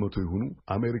 80% የሆኑ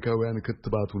አሜሪካውያን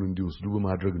ክትባቱን እንዲወስዱ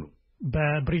በማድረግ ነው።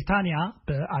 በብሪታንያ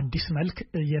በአዲስ መልክ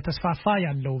እየተስፋፋ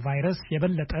ያለው ቫይረስ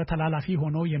የበለጠ ተላላፊ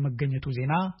ሆኖ የመገኘቱ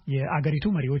ዜና የአገሪቱ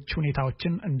መሪዎች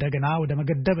ሁኔታዎችን እንደገና ወደ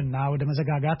መገደብና ወደ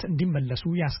መዘጋጋት እንዲመለሱ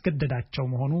ያስገደዳቸው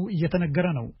መሆኑ እየተነገረ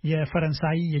ነው።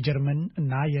 የፈረንሳይ፣ የጀርመን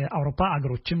እና የአውሮፓ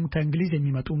አገሮችም ከእንግሊዝ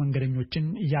የሚመጡ መንገደኞችን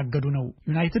እያገዱ ነው።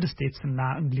 ዩናይትድ ስቴትስ እና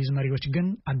እንግሊዝ መሪዎች ግን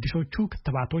አዲሶቹ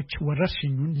ክትባቶች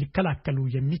ወረርሽኙን ሊከላከሉ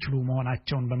የሚችሉ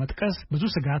መሆናቸውን በመጥቀስ ብዙ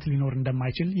ስጋት ሊኖር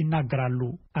እንደማይችል ይናገራሉ።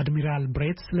 አድሚራል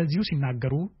ብሬት ስለዚህ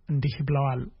ሲናገሩ እንዲህ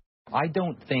ብለዋል። I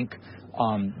don't think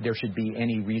there should be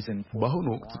any reason. በአሁኑ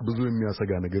ወቅት ብዙ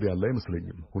የሚያሰጋ ነገር ያለ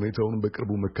አይመስለኝም። ሁኔታውን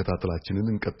በቅርቡ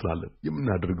መከታተላችንን እንቀጥላለን።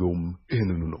 የምናደርገውም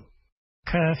ይህንኑ ነው።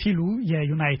 ከፊሉ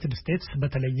የዩናይትድ ስቴትስ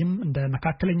በተለይም እንደ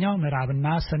መካከለኛው ምዕራብና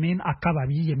ሰሜን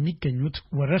አካባቢ የሚገኙት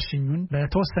ወረርሽኙን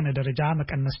በተወሰነ ደረጃ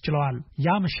መቀነስ ችለዋል።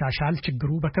 ያ መሻሻል ችግሩ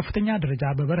በከፍተኛ ደረጃ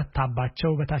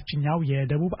በበረታባቸው በታችኛው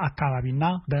የደቡብ አካባቢና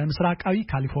በምስራቃዊ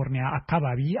ካሊፎርኒያ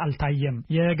አካባቢ አልታየም።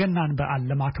 የገናን በዓል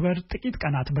ለማክበር ጥቂት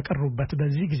ቀናት በቀሩበት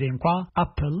በዚህ ጊዜ እንኳ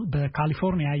አፕል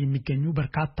በካሊፎርኒያ የሚገኙ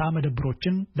በርካታ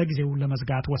መደብሮችን ለጊዜው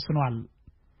ለመዝጋት ወስኗል።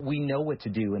 We know what to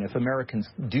do, and if Americans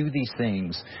do these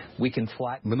things, we can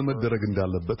flatten. ምን መደረግ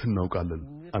እንዳለበት እናውቃለን።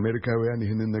 አሜሪካውያን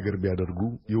ይህንን ነገር ቢያደርጉ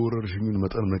የወረርሽኙን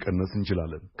መጠን መቀነስ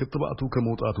እንችላለን። ክትባቱ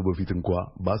ከመውጣቱ በፊት እንኳ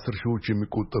በ10 ሺዎች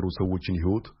የሚቆጠሩ ሰዎችን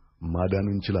ሕይወት ማዳን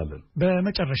እንችላለን።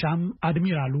 በመጨረሻም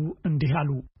አድሚራሉ እንዲህ አሉ።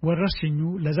 ወረርሽኙ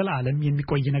ለዘላለም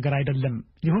የሚቆይ ነገር አይደለም።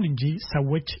 ይሁን እንጂ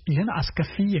ሰዎች ይህን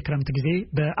አስከፊ የክረምት ጊዜ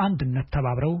በአንድነት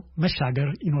ተባብረው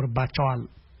መሻገር ይኖርባቸዋል።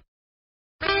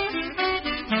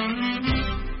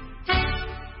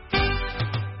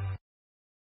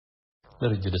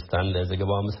 ደረጀ ደስታን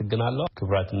ለዘገባው አመሰግናለሁ።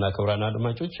 ክቡራትና ክቡራን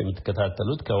አድማጮች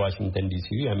የምትከታተሉት ከዋሽንግተን ዲሲ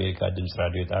የአሜሪካ ድምጽ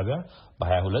ራዲዮ ጣቢያ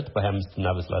በ22 በ25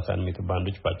 እና በ31 ሜትር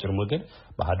ባንዶች በአጭር ሞገድ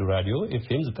በአሐዱ ራዲዮ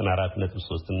ኤፍኤም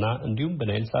 94.3 እና እንዲሁም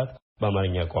በናይል ሳት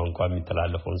በአማርኛ ቋንቋ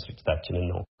የሚተላለፈውን ስርጭታችንን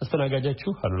ነው።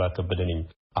 አስተናጋጃችሁ አሉላ ከበደ ነኝ።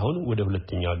 አሁን ወደ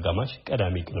ሁለተኛው አጋማሽ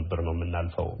ቀዳሚ ቅንብር ነው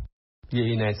የምናልፈው።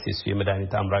 የዩናይትድ ስቴትስ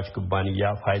የመድኃኒት አምራች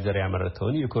ኩባንያ ፋይዘር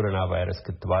ያመረተውን የኮሮና ቫይረስ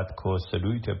ክትባት ከወሰዱ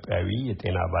ኢትዮጵያዊ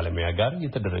የጤና ባለሙያ ጋር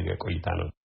የተደረገ ቆይታ ነው።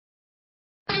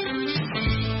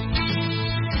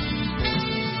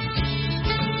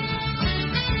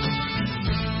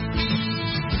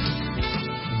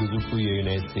 ግዙፉ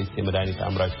የዩናይትድ ስቴትስ የመድኃኒት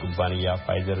አምራች ኩባንያ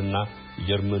ፋይዘር እና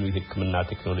የጀርመኑ የሕክምና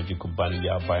ቴክኖሎጂ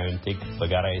ኩባንያ ባዮንቴክ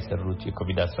በጋራ የሰሩት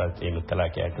የኮቪድ-19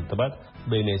 መከላከያ ክትባት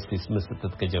በዩናይትድ ስቴትስ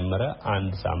መስጠት ከጀመረ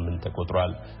አንድ ሳምንት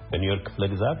ተቆጥሯል። በኒውዮርክ ክፍለ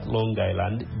ግዛት ሎንግ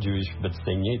አይላንድ ጂዊሽ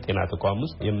በተሰኘ የጤና ተቋም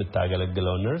ውስጥ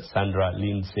የምታገለግለው ነርስ ሳንድራ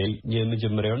ሊንድሴይ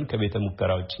የመጀመሪያውን ከቤተ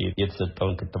ሙከራ ውጪ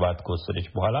የተሰጠውን ክትባት ከወሰደች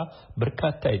በኋላ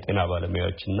በርካታ የጤና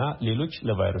ባለሙያዎችና ሌሎች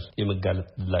ለቫይረሱ የመጋለጥ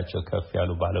ዕድላቸው ከፍ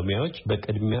ያሉ ባለሙያዎች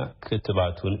በቅድሚያ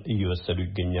ክትባቱን እየወሰዱ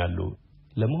ይገኛሉ።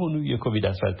 ለመሆኑ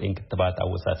የኮቪድ-19 ክትባት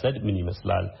አወሳሰድ ምን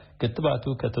ይመስላል? ክትባቱ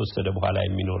ከተወሰደ በኋላ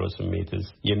የሚኖረው ስሜትስ?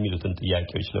 የሚሉትን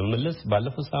ጥያቄዎች ለመመለስ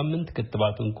ባለፈው ሳምንት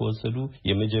ክትባቱን ከወሰዱ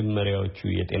የመጀመሪያዎቹ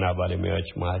የጤና ባለሙያዎች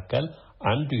መካከል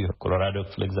አንዱ የኮሎራዶ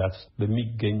ክፍለ ግዛት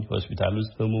በሚገኝ ሆስፒታል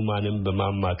ውስጥ ህሙማንን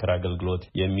በማማከር አገልግሎት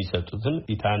የሚሰጡትን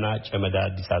ኢታና ጨመዳ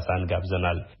ዲሳሳን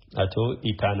ጋብዘናል። አቶ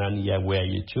ኢታናን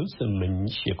ያወያየችው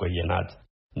ስመኝሽ የቆየናት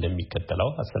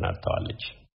እንደሚከተለው አሰናድተዋለች።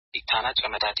 ኢታና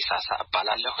ጨመዳ ዲሳሳ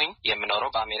እባላለሁኝ።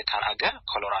 የምኖረው በአሜሪካን ሀገር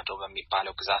ኮሎራዶ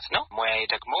በሚባለው ግዛት ነው። ሙያዬ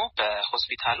ደግሞ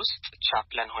በሆስፒታል ውስጥ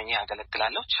ቻፕለን ሆኜ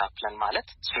ያገለግላለሁ። ቻፕለን ማለት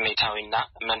ስሜታዊና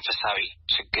መንፈሳዊ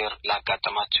ችግር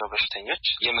ላጋጠማቸው በሽተኞች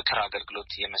የምክር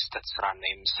አገልግሎት የመስጠት ስራ ነው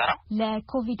የምሰራው።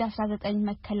 ለኮቪድ-19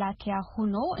 መከላከያ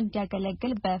ሆኖ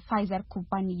እንዲያገለግል በፋይዘር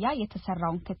ኩባንያ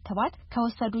የተሰራውን ክትባት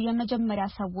ከወሰዱ የመጀመሪያ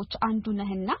ሰዎች አንዱ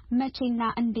ነህና መቼና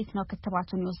እንዴት ነው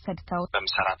ክትባቱን የወሰድከው?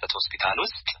 በምሰራበት ሆስፒታል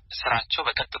ውስጥ ስራቸው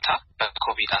በቀጥታ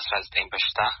በኮቪድ-19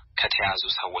 በሽታ ከተያዙ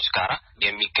ሰዎች ጋር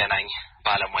የሚገናኝ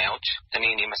ባለሙያዎች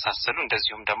እኔን የመሳሰሉ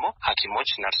እንደዚሁም ደግሞ ሐኪሞች፣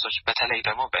 ነርሶች በተለይ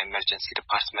ደግሞ በኤመርጀንሲ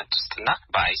ዲፓርትመንት ውስጥና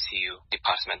በአይሲዩ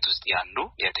ዲፓርትመንት ውስጥ ያሉ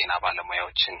የጤና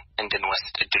ባለሙያዎችን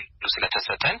እንድንወስድ እድሉ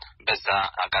ስለተሰጠን በዛ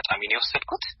አጋጣሚ ነው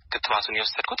የወሰድኩት። ክትባቱን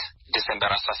የወሰድኩት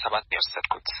ዲሴምበር 17 ነው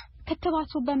የወሰድኩት።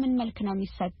 ክትባቱ በምን መልክ ነው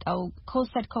የሚሰጠው?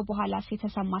 ከወሰድከው በኋላስ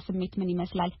የተሰማ ስሜት ምን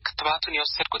ይመስላል? ክትባቱን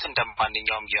የወሰድኩት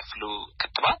እንደማንኛውም የፍሉ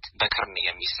ክትባት በክርን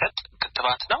የሚሰጥ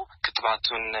ክትባት ነው።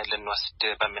 ክትባቱን ልንወስድ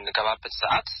በምንገባበት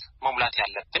ሰዓት መሙላት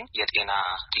ያለብን የጤና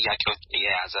ጥያቄዎች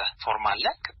የያዘ ፎርም አለ።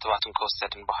 ክትባቱን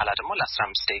ከወሰድን በኋላ ደግሞ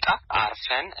ለ15 ደቂቃ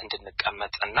አርፈን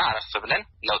እንድንቀመጥና አረፍ ብለን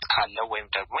ለውጥ ካለው ወይም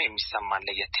ደግሞ የሚሰማን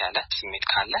ለየት ያለ ስሜት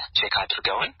ካለ ቼክ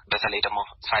አድርገውን በተለይ ደግሞ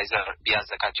ፋይዘር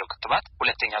ቢያዘጋጀው ክትባት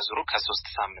ሁለተኛ ዙሩ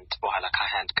ከ3 ሳምንት በኋላ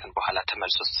ከ21 ቀን በኋላ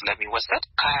ተመልሶ ስለሚወሰድ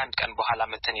ከ21 ቀን በኋላ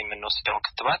መተን የምንወስደው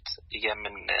ክትባት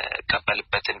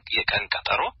የምንቀበልበትን የቀን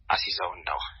ቀጠሮ አስይዘውን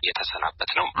ነው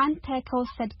የተሰናበት ነው። አንተ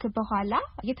ከወሰድክ በኋላ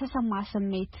የተሰማ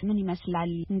ስሜት ምን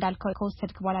ይመስላል? እንዳልከው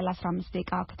ከወሰድክ በኋላ ለ15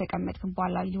 ደቂቃ ከተቀመጥክ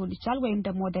በኋላ ሊሆን ይችላል ወይም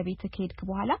ደግሞ ወደ ቤት ከሄድክ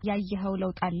በኋላ ያየኸው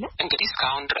ለውጥ አለ? እንግዲህ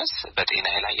እስካሁን ድረስ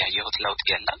በጤናዬ ላይ ያየሁት ለውጥ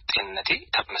የለም። ጤንነቴ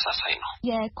ተመሳሳይ ነው።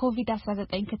 የኮቪድ-19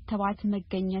 ክትባት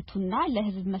መገኘቱና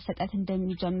ለህዝብ መሰጠት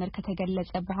እንደሚጀምር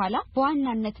ከተገለጸ በኋላ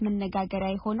በዋናነት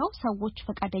መነጋገሪያ የሆነው ሰዎች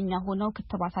ፈቃደኛ ሆነው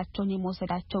ክትባታቸውን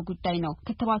የመውሰዳቸው ጉዳይ ነው።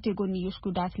 ክትባቱ የጎንዮሽ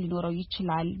ጉዳት ሊኖረው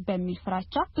ይችላል በሚል ፍራቻ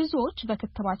ብዙዎች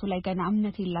በክትባቱ ላይ ገና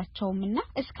እምነት የላቸውምና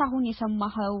እስካሁን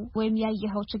የሰማኸው ወይም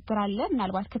ያየኸው ችግር አለ?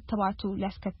 ምናልባት ክትባቱ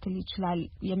ሊያስከትል ይችላል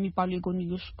የሚባሉ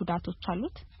የጎንዮሽ ጉዳቶች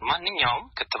አሉት? ማንኛውም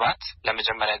ክትባት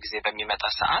ለመጀመሪያ ጊዜ በሚመጣ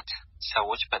ሰዓት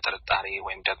ሰዎች በጥርጣሬ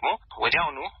ወይም ደግሞ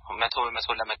ወዲያውኑ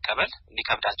 100% ለመቀበል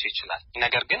ሊከብዳቸው ይችላል።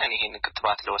 ነገር ግን እኔ ይሄን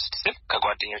ክትባት ለወስድ ስል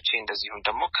ከጓደኞቼ እንደዚሁም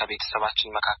ደግሞ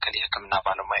ከቤተሰባችን መካከል የሕክምና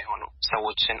ባለሙያ የሆኑ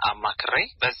ሰዎችን አማክሬ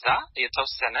በዛ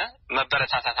የተወሰነ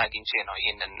መበረታታት አግኝቼ ነው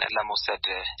ይሄንን ለመውሰድ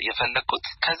የፈለኩት።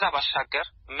 ከዛ ባሻገር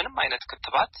ምንም አይነት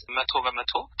ክትባት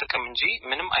 100% ጥቅም እንጂ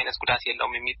ምንም አይነት ጉዳት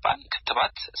የለውም የሚባል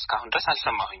ክትባት እስካሁን ድረስ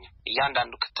አልሰማሁኝም።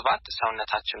 እያንዳንዱ ክትባት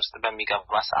ሰውነታችን ውስጥ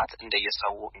በሚገባ ሰዓት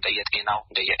እንደየሰው እንደየጤናው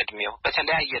እንደየእድሜው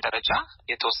በተለያየ ደረጃ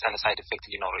የተወሰነ ሳይድ ኢፌክት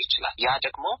ሊኖረው ይችላል። ያ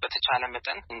ደግሞ በተቻለ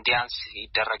መጠን እንዲያንስ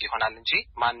ይደረግ ይሆናል እንጂ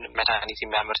ማን መድኃኒት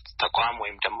የሚያመርት ተቋም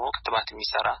ወይም ደግሞ ክትባት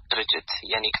የሚሰራ ድርጅት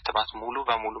የኔ ክትባት ሙሉ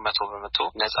በሙሉ 100%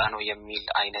 ነፃ ነው የሚል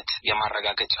አይነት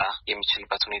የማረጋገጫ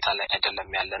የሚችልበት ሁኔታ ላይ አይደለም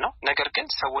ያለ ነው። ነገር ግን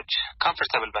ሰዎች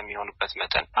ኮምፎርታብል ፕሬዲክተብል በሚሆኑበት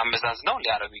መጠን አመዛዝነው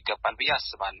ሊያረጉ ይገባል ብዬ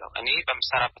አስባለሁ። እኔ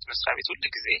በመሰራበት መስሪያ ቤት ሁሉ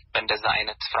ጊዜ በእንደዛ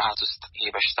አይነት ፍርሃት ውስጥ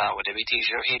የበሽታ ወደ ቤት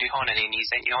ይዤው ሄድ ይሆን እኔን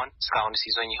ይዘኝ ይሆን እስካሁን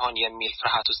ሲዞኝ ይሆን የሚል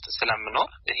ፍርሃት ውስጥ ስለምኖር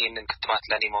ይሄንን ክትባት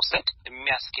ለኔ መውሰድ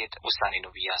የሚያስኬድ ውሳኔ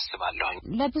ነው ብዬ አስባለሁ።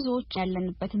 ለብዙዎች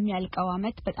ያለንበት የሚያልቀው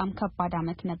አመት በጣም ከባድ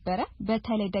አመት ነበረ።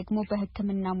 በተለይ ደግሞ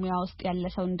በሕክምና ሙያ ውስጥ ያለ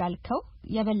ሰው እንዳልከው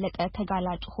የበለጠ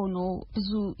ተጋላጭ ሆኖ ብዙ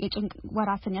የጭንቅ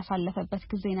ወራትን ያሳለፈበት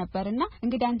ጊዜ ነበርና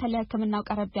እንግዲህ አንተ ለሕክምናው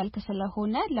ቀረብ ያልክ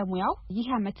ስለሆነ ለሙያው ይህ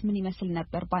አመት ምን ይመስል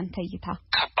ነበር ባንተ እይታ?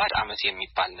 ከባድ አመት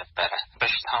የሚባል ነበረ።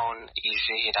 በሽታውን ይዤ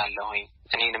ሄዳለሁኝ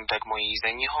እኔንም ደግሞ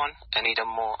ይዘኝ ይሆን እኔ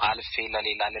ደግሞ አልፌ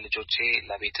ለሌላ ለልጆቼ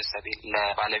ለቤተሰቤ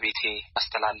ለባለቤቴ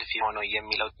አስተላልፍ ይሆነው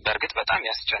የሚለው በርግጥ በጣም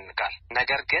ያስጨንቃል።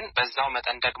 ነገር ግን በዛው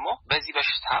መጠን ደግሞ በዚህ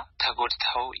በሽታ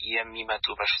ተጎድተው የሚመጡ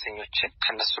በሽተኞችን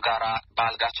ከነሱ ጋር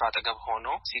ባልጋቸው አጠገብ ሆኖ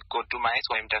ሲጎዱ ማየት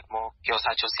ወይም ደግሞ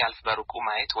ህይወታቸው ሲያልፍ በሩቁ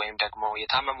ማየት ወይም ደግሞ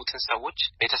የታመሙትን ሰዎች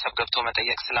ቤተሰብ ገብቶ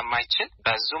መጠየቅ ስለማይችል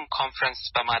በዙም ኮንፈረንስ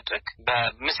በማድረግ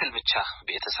በምስል ብቻ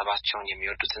ቤተሰባቸውን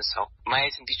የሚወዱትን ሰው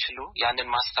ማየት እንዲችሉ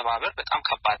ያንን ማስተባበር በጣም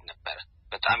ከባድ ነበር።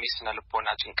 በጣም የስነልቦና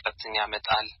ጭንቀትን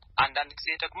ያመጣል። አንዳንድ ጊዜ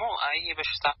ደግሞ አይ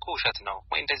የበሽታ እኮ ውሸት ነው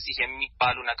ወይ እንደዚህ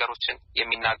የሚባሉ ነገሮችን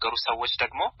የሚናገሩ ሰዎች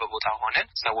ደግሞ በቦታ ሆነን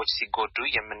ሰዎች ሲጎዱ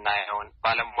የምናየውን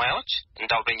ባለሙያዎች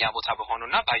እንዳው በእኛ ቦታ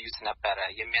በሆኑና ባዩት ነበረ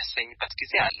የሚያሰኝበት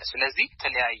ጊዜ አለ። ስለዚህ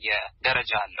የተለያየ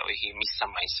ደረጃ አለው ይሄ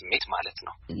የሚሰማኝ ስሜት ማለት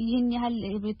ነው። ይህን ያህል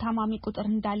ታማሚ ቁጥር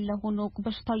እንዳለ ሆኖ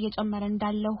በሽታው እየጨመረ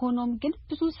እንዳለ ሆኖም ግን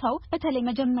ብዙ ሰው በተለይ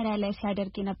መጀመሪያ ላይ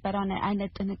ሲያደርግ የነበረውን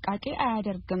አይነት ጥንቃቄ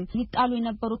አያደርግም። ይጣሉ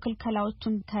የነበሩ ክልከላዎች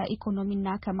ከኢኮኖሚና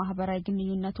ከማህበራዊ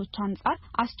ግንኙነቶች አንፃር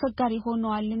አስቸጋሪ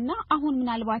ሆነዋልና አሁን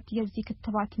ምናልባት የዚህ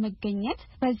ክትባት መገኘት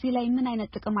በዚህ ላይ ምን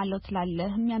አይነት ጥቅም አለው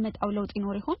ትላለህ? የሚያመጣው ለውጥ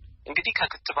ይኖር ይሆን? እንግዲህ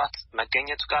ከክትባት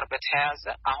መገኘቱ ጋር በተያያዘ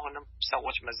አሁንም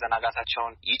ሰዎች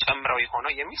መዘናጋታቸውን ይጨምረው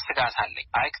የሆነው የሚል ስጋት አለኝ።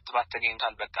 አይ ክትባት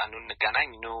ተገኝቷል በቃ ኑ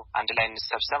እንገናኝ ኑ አንድ ላይ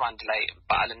እንሰብሰብ አንድ ላይ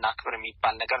በዓልና ክብር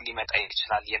የሚባል ነገር ሊመጣ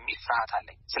ይችላል የሚል ፍርሃት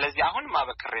አለኝ። ስለዚህ አሁን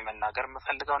ማበክሬ መናገር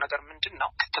የምፈልገው ነገር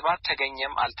ምንድነው ክትባት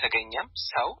ተገኘም አልተገኘም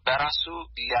ሰው በራሱ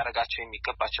ሊያረጋቸው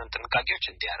የሚገባቸውን ጥንቃቄዎች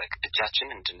እንዲያረግ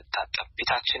እጃችንን እንድንታጠብ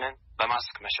ፊታችንን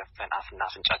በማስክ መሸፈን አፍና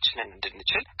አፍንጫችንን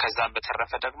እንድንችል ከዛ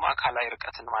በተረፈ ደግሞ አካላዊ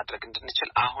ርቀትን ማድረግ እንድንችል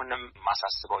አሁንም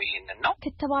ማሳስበው ይሄንን ነው።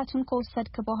 ክትባቱን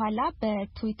ከወሰድክ በኋላ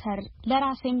በትዊተር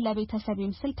ለራሴም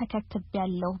ለቤተሰቤም ስል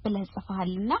ተከትቤያለሁ ብለህ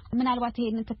ጽፈሃልና ምናልባት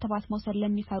ይሄንን ክትባት መውሰድ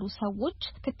ለሚፈሩ ሰዎች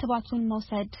ክትባቱን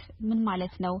መውሰድ ምን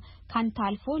ማለት ነው ካንተ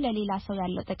አልፎ ለሌላ ሰው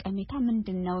ያለው ጠቀሜታ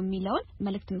ምንድነው የሚለውን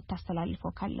መልእክት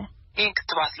የምታስተላልፈው ካለ? ይህን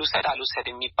ክትባት ልውሰድ አልውሰድ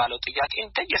የሚባለው ጥያቄ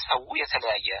እንደየሰው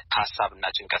የተለያየ ሀሳብና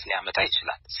ጭንቀት ሊያመጣ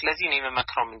ይችላል። ስለዚህ እኔ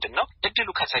የምመክረው ምንድነው እድሉ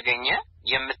ከተገኘ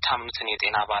የምታምኑትን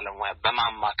የጤና ባለሙያ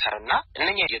በማማከርና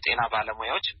እነኚህ የጤና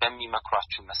ባለሙያዎች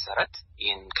በሚመክሯችሁ መሰረት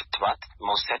ይህን ክትባት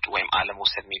መውሰድ ወይም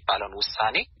አለመውሰድ የሚባለውን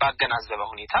ውሳኔ ባገናዘበ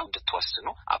ሁኔታ እንድትወስኑ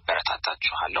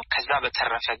አበረታታችኋለሁ። ከዛ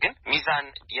በተረፈ ግን ሚዛን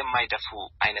የማይደፉ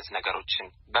አይነት ነገሮችን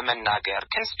በመናገር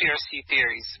ኮንስፒረሲ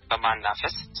ቲዮሪስ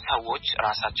በማናፈስ ሰዎች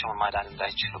ራሳቸውን ማዳን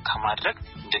እንዳይችሉ ከማድረግ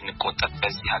እንድንቆጠብ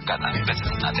በዚህ አጋጣሚ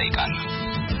በትህትና እጠይቃለሁ።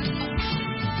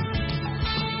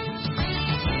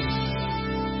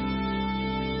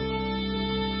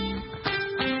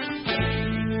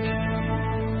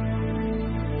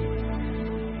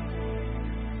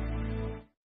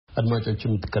 አድማጮች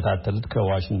የምትከታተሉት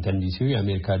ከዋሽንግተን ዲሲ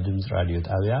የአሜሪካ ድምጽ ራዲዮ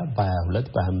ጣቢያ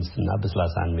በ22 በ25 እና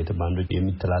በ31 ሜትር ባንዶች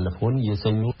የሚተላለፈውን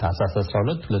የሰኞ ታህሳስ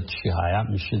 12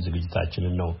 2020 ምሽት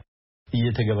ዝግጅታችንን ነው።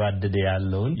 እየተገባደደ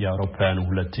ያለውን የአውሮፓውያኑ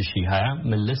 2020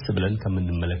 መለስ ብለን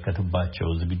ከምንመለከትባቸው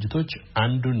ዝግጅቶች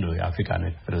አንዱን ነው የአፍሪካ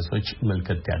ነክ ርዕሶች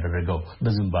መልከት ያደረገው።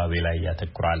 በዚምባብዌ ላይ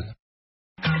ያተኩራል።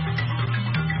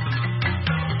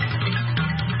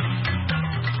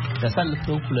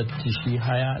 ያሳለፈው 2020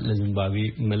 ለዚምባብዌ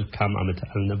መልካም ዓመት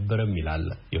አልነበረም ይላል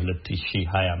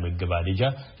የ2020 መገባደጃ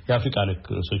የአፍሪካ ነክ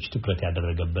ርዕሶች ትኩረት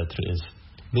ያደረገበት ርዕስ።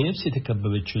 በየብስ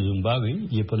የተከበበችው ዚምባብዌ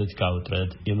የፖለቲካ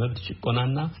ውጥረት፣ የመብት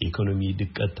ጭቆናና የኢኮኖሚ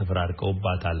ድቀት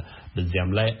ተፈራርቀውባታል።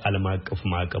 በዚያም ላይ ዓለም አቀፍ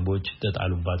ማዕቀቦች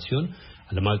ተጣሉባት ሲሆን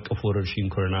ዓለም አቀፍ ወረርሽኝ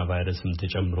ኮሮና ቫይረስም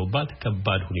ተጨምሮባት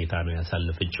ከባድ ሁኔታ ነው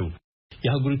ያሳለፈችው።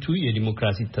 የሀገሪቱ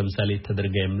የዲሞክራሲ ተምሳሌ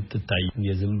ተደርጋ የምትታይ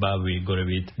የዚምባብዌ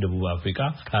ጎረቤት ደቡብ አፍሪካ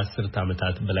ከ10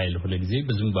 ዓመታት በላይ ለሆነ ጊዜ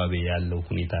በዚምባብዌ ያለው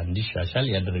ሁኔታ እንዲሻሻል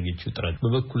ያደረገችው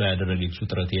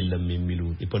ጥረት የለም የሚሉ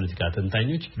የፖለቲካ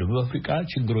ተንታኞች ደቡብ አፍሪካ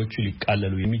ችግሮቹ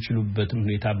ሊቃለሉ የሚችሉበትን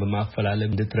ሁኔታ በማፈላለግ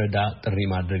እንድትረዳ ጥሪ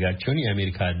ማድረጋቸውን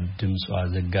የአሜሪካ ድምጿ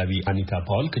ዘጋቢ አኒታ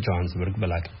ፓውል ከጆሃንስበርግ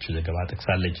በላከችው ዘገባ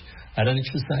ጠቅሳለች። አዳነች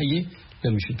ፍስሐዬ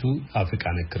ለምሽቱ አፍሪካ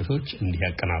ነክ ርዕሶች እንዲህ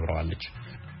ያቀናብረዋለች።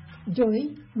 ጆይ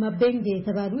ማቤንጌ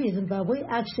የተባሉ የዚምባብዌ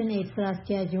አክሽን ኤድ ስራ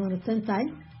አስኪያጅ የሆኑት ተንታኝ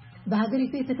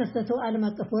በሀገሪቱ የተከሰተው ዓለም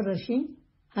አቀፍ ወረርሽኝ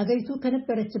ሀገሪቱ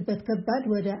ከነበረችበት ከባድ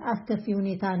ወደ አስከፊ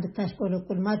ሁኔታ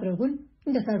እንድታሽቆለቁል ማድረጉን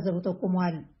እንደታዘቡ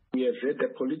ጠቁመዋል።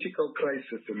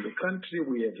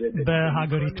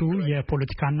 በሀገሪቱ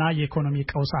የፖለቲካና የኢኮኖሚ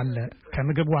ቀውስ አለ።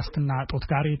 ከምግብ ዋስትና እጦት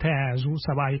ጋር የተያያዙ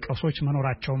ሰብአዊ ቀውሶች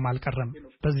መኖራቸውም አልቀረም።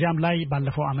 በዚያም ላይ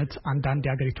ባለፈው ዓመት አንዳንድ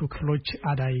የሀገሪቱ ክፍሎች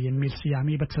አዳይ የሚል ስያሜ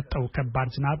በተሰጠው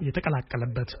ከባድ ዝናብ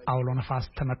የተቀላቀለበት አውሎ ነፋስ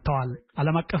ተመትተዋል።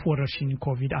 ዓለም አቀፍ ወረርሽኝ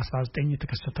ኮቪድ-19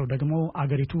 የተከሰተው ደግሞ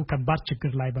አገሪቱ ከባድ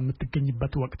ችግር ላይ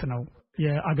በምትገኝበት ወቅት ነው።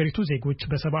 የአገሪቱ ዜጎች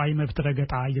በሰብአዊ መብት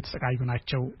ረገጣ እየተሰቃዩ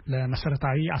ናቸው።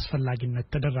 ለመሰረታዊ አስፈላጊነት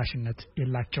ተደራሽነት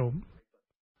የላቸውም።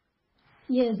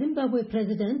 የዚምባብዌ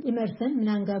ፕሬዝዳንት ኢመርሰን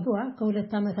ምናንጋግዋ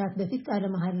ከ2 ዓመታት በፊት ቃለ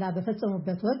መሐላ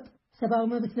በፈጸሙበት ወቅት ሰብአዊ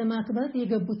መብት ለማክበር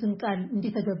የገቡትን ቃል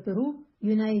እንዲተገብሩ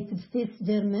ዩናይትድ ስቴትስ፣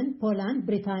 ጀርመን፣ ፖላንድ፣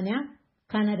 ብሪታንያ፣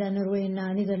 ካናዳ፣ ኖርዌይ እና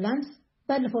ኔዘርላንድስ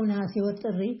ባለፈው ነሐሴ ወር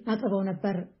ጥሪ አቅርበው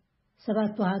ነበር።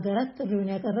 7ቱ ሀገራት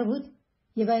ጥሪውን ያቀረቡት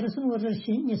የቫይረሱን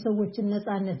ወረርሽኝ የሰዎችን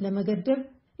ነጻነት ለመገደብ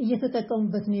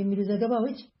እየተጠቀሙበት ነው የሚሉ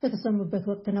ዘገባዎች በተሰሙበት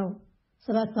ወቅት ነው።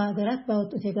 7ቱ ሀገራት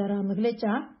ባወጡት የጋራ መግለጫ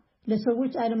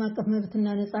ለሰዎች ዓለም አቀፍ መብትና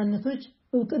ነጻነቶች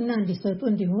እውቅና እንዲሰጡ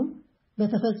እንዲሁም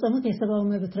በተፈጸሙት የሰብአዊ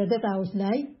መብት ረገጣዎች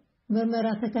ላይ ምርመራ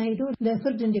ተካሂዶ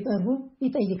ለፍርድ እንዲቀርቡ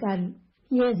ይጠይቃል።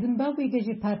 የዚምባብዌ ገዢ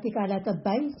ፓርቲ ቃል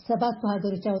አቀባይ 7ቱ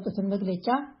ሀገሮች ያወጡትን መግለጫ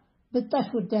ብጣሽ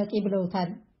ውዳቂ ብለውታል።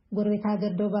 ጎረቤት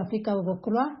ሀገር ደቡብ አፍሪካ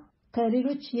በበኩሏ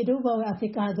ከሌሎች የደቡባዊ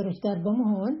አፍሪካ ሀገሮች ጋር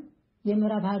በመሆን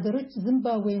የምዕራብ ሀገሮች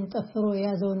ዚምባብዌን ጠፍሮ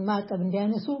የያዘውን ማዕቀብ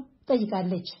እንዲያነሱ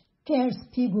ጠይቃለች። ኬርስ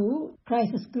ፒጉ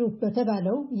ክራይሲስ ግሩፕ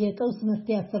በተባለው የቀውስ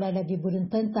መፍትሄ አፈላላጊ ቡድን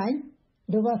ተንታኝ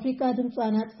ደቡብ አፍሪካ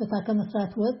ድምጿን አጥፍታ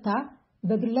ከመስራት ወጥታ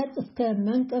በግላጭ እስከ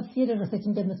መንቀፍ የደረሰች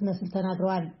እንደምትመስል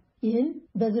ተናግረዋል። ይህን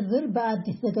በዝርዝር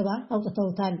በአዲስ ዘገባ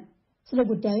አውጥተውታል። ስለ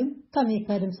ጉዳዩም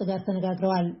ከአሜሪካ ድምፅ ጋር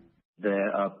ተነጋግረዋል። There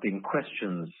have been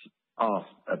questions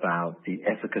asked about the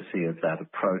efficacy of that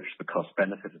approach, the cost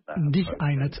benefit of that. እንዲህ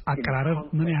አይነት አቀራረብ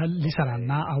ምን ያህል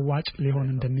ሊሰራና አዋጭ ሊሆን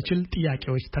እንደሚችል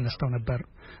ጥያቄዎች ተነስተው ነበር።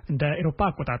 እንደ አውሮፓ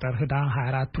አቆጣጠር ህዳር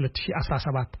 24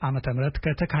 2017 ዓመተ ምህረት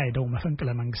ከተካሄደው መፈንቅለ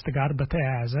መንግስት ጋር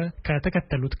በተያያዘ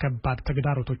ከተከተሉት ከባድ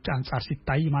ተግዳሮቶች አንጻር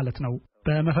ሲታይ ማለት ነው።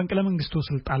 በመፈንቅለ መንግስቱ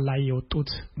ስልጣን ላይ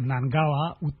የወጡት ምናንጋዋ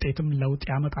ውጤትም ለውጥ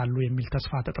ያመጣሉ የሚል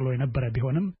ተስፋ ተጥሎ የነበረ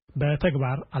ቢሆንም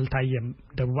በተግባር አልታየም።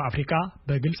 ደቡብ አፍሪካ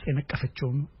በግልጽ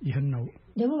የነቀፈችውም ይህን ነው።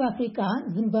 ደቡብ አፍሪካ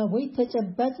ዚምባብዌ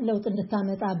ተጨባጭ ለውጥ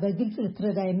እንድታመጣ በግልጽ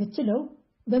ልትረዳ የምትችለው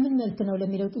በምን መልክ ነው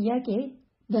ለሚለው ጥያቄ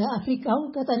በአፍሪካው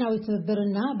ቀጠናዊ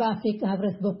ትብብርና በአፍሪካ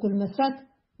ህብረት በኩል መስራት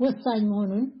ወሳኝ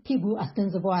መሆኑን ፒጉ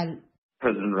አስገንዝበዋል።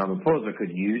 President Ramaphosa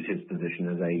could use his position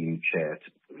as AU chair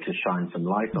to shine some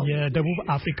light on. የደቡብ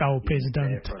አፍሪካው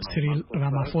ፕሬዝዳንት ሲሪል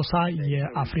ራማፎሳ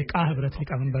የአፍሪካ ህብረት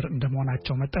ሊቀመንበር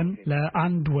እንደመሆናቸው መጠን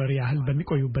ለአንድ ወር ያህል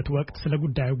በሚቆዩበት ወቅት ስለ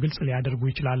ጉዳዩ ግልጽ ሊያደርጉ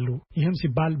ይችላሉ። ይህም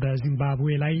ሲባል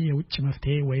በዚምባብዌ ላይ የውጭ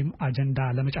መፍትሄ ወይም አጀንዳ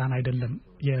ለመጫን አይደለም።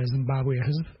 የዚምባብዌ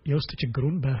ህዝብ የውስጥ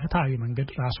ችግሩን በፍትሃዊ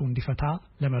መንገድ ራሱ እንዲፈታ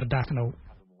ለመርዳት ነው።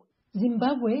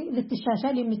 ዚምባብዌ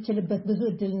ልትሻሻል የምትችልበት ብዙ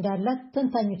እድል እንዳላት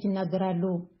ተንታኞች ይናገራሉ።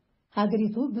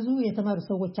 ሀገሪቱ ብዙ የተማሩ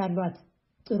ሰዎች አሏት።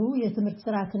 ጥሩ የትምህርት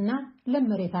ስርዓትና ለም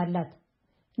መሬት አላት።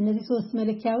 እነዚህ 3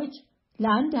 መለኪያዎች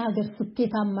ለአንድ ሀገር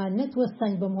ስኬታማነት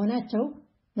ወሳኝ በመሆናቸው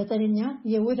መጠነኛ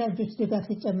የወዳጆች ድጋፍ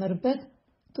ሲጨመርበት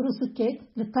ጥሩ ስኬት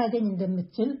ልታገኝ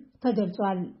እንደምትችል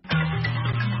ተገልጿል።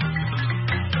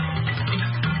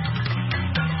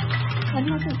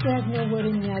 አድማጮች፣ ያዝነው ወር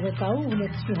የሚያበቃው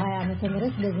 2020 ዓመተ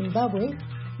ምህረት ለዚምባብዌ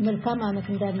መልካም ዓመት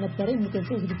እንዳልነበረ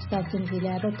የሚገልጸው ዝግጅታችን እዚህ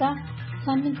ላይ ያበቃ።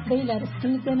 ሳምንት በሌላ ርዕስ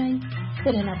እንገናኝ።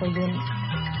 በደህና ቆዩን።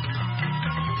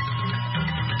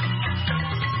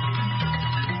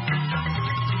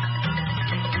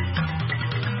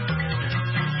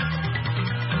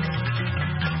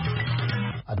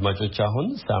 አድማጮች፣ አሁን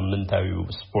ሳምንታዊው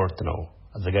ስፖርት ነው።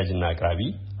 አዘጋጅና አቅራቢ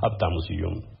ሀብታሙ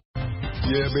ስዩም።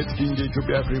 የቤት ኪንግ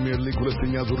የኢትዮጵያ ፕሪሚየር ሊግ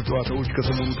ሁለተኛ ዙር ጨዋታዎች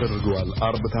ከሰሞኑ ተደርገዋል።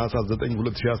 አርብ ታህሳስ 9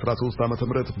 2013 ዓ.ም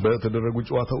በተደረጉ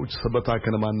ጨዋታዎች ሰበታ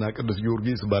ከነማና ቅዱስ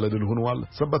ጊዮርጊስ ባለድል ሆነዋል።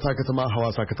 ሰበታ ከተማ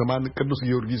ሐዋሳ ከተማን፣ ቅዱስ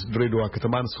ጊዮርጊስ ድሬዳዋ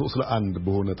ከተማን 3-1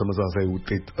 በሆነ ተመሳሳይ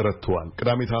ውጤት ረትተዋል።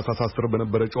 ቅዳሜ ታህሳስ 10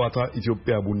 በነበረ ጨዋታ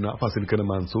ኢትዮጵያ ቡና ፋሲል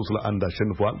ከነማን 3-1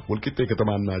 አሸንፏል። ወልቂጤ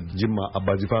ከተማና ጅማ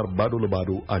አባጂፋር ባዶ ለባዶ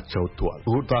አቻ ወጥተዋል።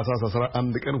 እሁድ ታህሳስ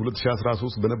 11 ቀን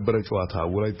 2013 በነበረ ጨዋታ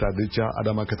ወላይታ ድቻ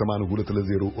አዳማ ከተማን 2-0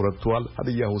 ረትተዋል።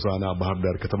 ሀዲያ ሆሳና ባህር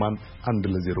ዳር ከተማን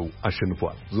 1-0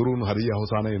 አሸንፏል። ዙሩን ሀዲያ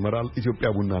ሆሳና ይመራል። ኢትዮጵያ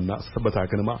ቡናና ሰበታ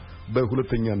ከነማ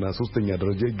በሁለተኛና ሶስተኛ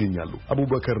ደረጃ ይገኛሉ።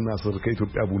 አቡበከር ናስር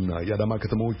ከኢትዮጵያ ቡና፣ የአዳማ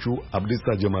ከተማዎቹ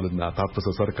አብዲሳ ጀማልና ታፈሰ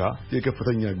ሰርካ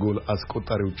የከፍተኛ ጎል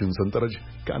አስቆጣሪዎችን ሰንጠረዥ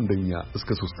ከአንደኛ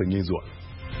እስከ ሶስተኛ ይዘዋል።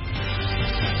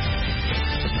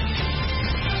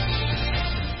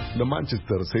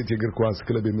 ለማንቸስተር ሴት የእግር ኳስ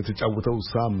ክለብ የምትጫወተው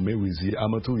ሳም ሜዊዝ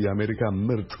የዓመቱ የአሜሪካ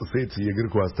ምርጥ ሴት የእግር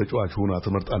ኳስ ተጫዋች ሆና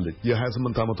ተመርጣለች።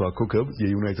 የ28 ዓመቷ ኮከብ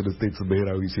የዩናይትድ ስቴትስ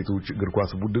ብሔራዊ ሴቶች እግር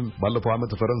ኳስ ቡድን ባለፈው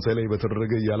ዓመት ፈረንሳይ ላይ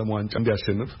በተደረገ የዓለም ዋንጫ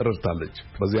እንዲያሸንፍ ረድታለች።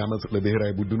 በዚህ ዓመት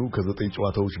ለብሔራዊ ቡድኑ ከ9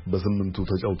 ጨዋታዎች በ8ቱ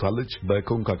ተጫውታለች።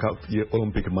 በኮንካካፍ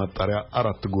የኦሎምፒክ ማጣሪያ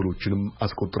 4 ጎሎችንም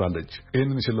አስቆጥራለች።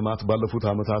 ይህንን ሽልማት ባለፉት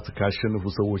ዓመታት ካሸነፉ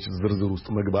ሰዎች ዝርዝር ውስጥ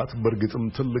መግባት በእርግጥም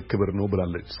ትልቅ ክብር ነው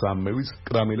ብላለች ሳም ሜዊዝ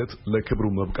ቅዳሜ ዕለት ለክብሩ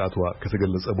መብቃቷ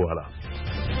ከተገለጸ በኋላ።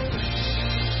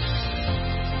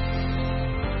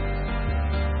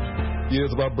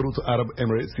 የተባበሩት አረብ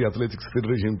ኤሚሬትስ የአትሌቲክስ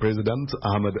ፌዴሬሽን ፕሬዚዳንት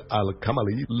አህመድ አል-ካማሊ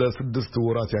ለ6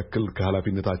 ወራት ያክል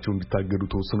ከኃላፊነታቸው እንዲታገዱ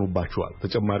ተወስኖባቸዋል።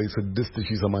 ተጨማሪ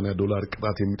 $6080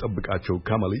 ቅጣት የሚጠብቃቸው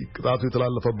ካማሊ ቅጣቱ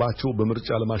የተላለፈባቸው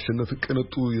በምርጫ ለማሸነፍ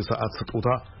ቅንጡ የሰዓት ስጦታ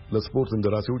ለስፖርት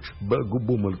እንደራሴዎች በጉቦ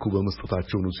መልኩ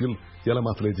በመስጠታቸው ነው ሲል የዓለም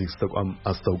አትሌቲክስ ተቋም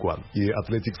አስታውቋል።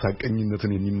 የአትሌቲክስ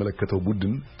ሐቀኝነትን የሚመለከተው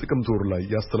ቡድን ጥቅምት ወር ላይ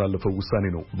ያስተላለፈው ውሳኔ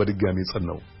ነው በድጋሚ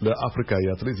ጸናው። ለአፍሪካ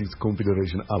የአትሌቲክስ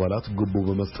ኮንፌዴሬሽን አባላት ጉቦ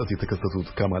በመስጠት የተከሰሱት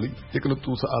ካማሊ የቅንጡ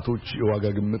ሰዓቶች የዋጋ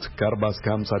ግምት ከ40 እስከ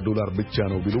 $50 ብቻ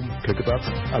ነው ቢሉም ከቅጣት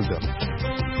አልዳኑ።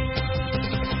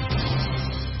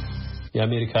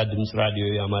 የአሜሪካ ድምጽ ራዲዮ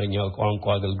የአማርኛው ቋንቋ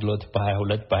አገልግሎት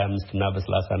በ22 በ25 እና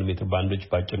በ31 ሜትር ባንዶች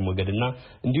በአጭር ሞገድና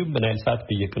እንዲሁም በናይል ሳት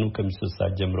በየቀኑ ከምሽቱ 3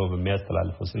 ሰዓት ጀምሮ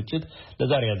በሚያስተላልፈው ስርጭት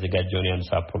ለዛሬ ያዘጋጀውን የአንድ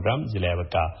ሰዓት ፕሮግራም እዚህ ላይ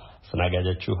ያበቃ።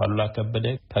 አስተናጋጃችሁ አሉላ ከበደ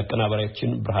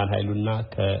ከአቀናባሪያችን ብርሃን ኃይሉና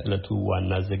ከዕለቱ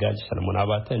ዋና አዘጋጅ ሰለሞን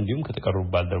አባተ እንዲሁም ከተቀሩ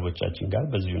ባልደረቦቻችን ጋር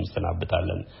በዚሁ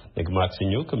እንሰናበታለን። ነገ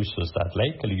ማክሰኞ ከምሽቱ 3 ሰዓት ላይ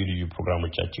ከልዩ ልዩ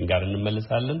ፕሮግራሞቻችን ጋር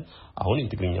እንመለሳለን። አሁን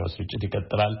የትግርኛው ስርጭት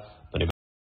ይቀጥላል።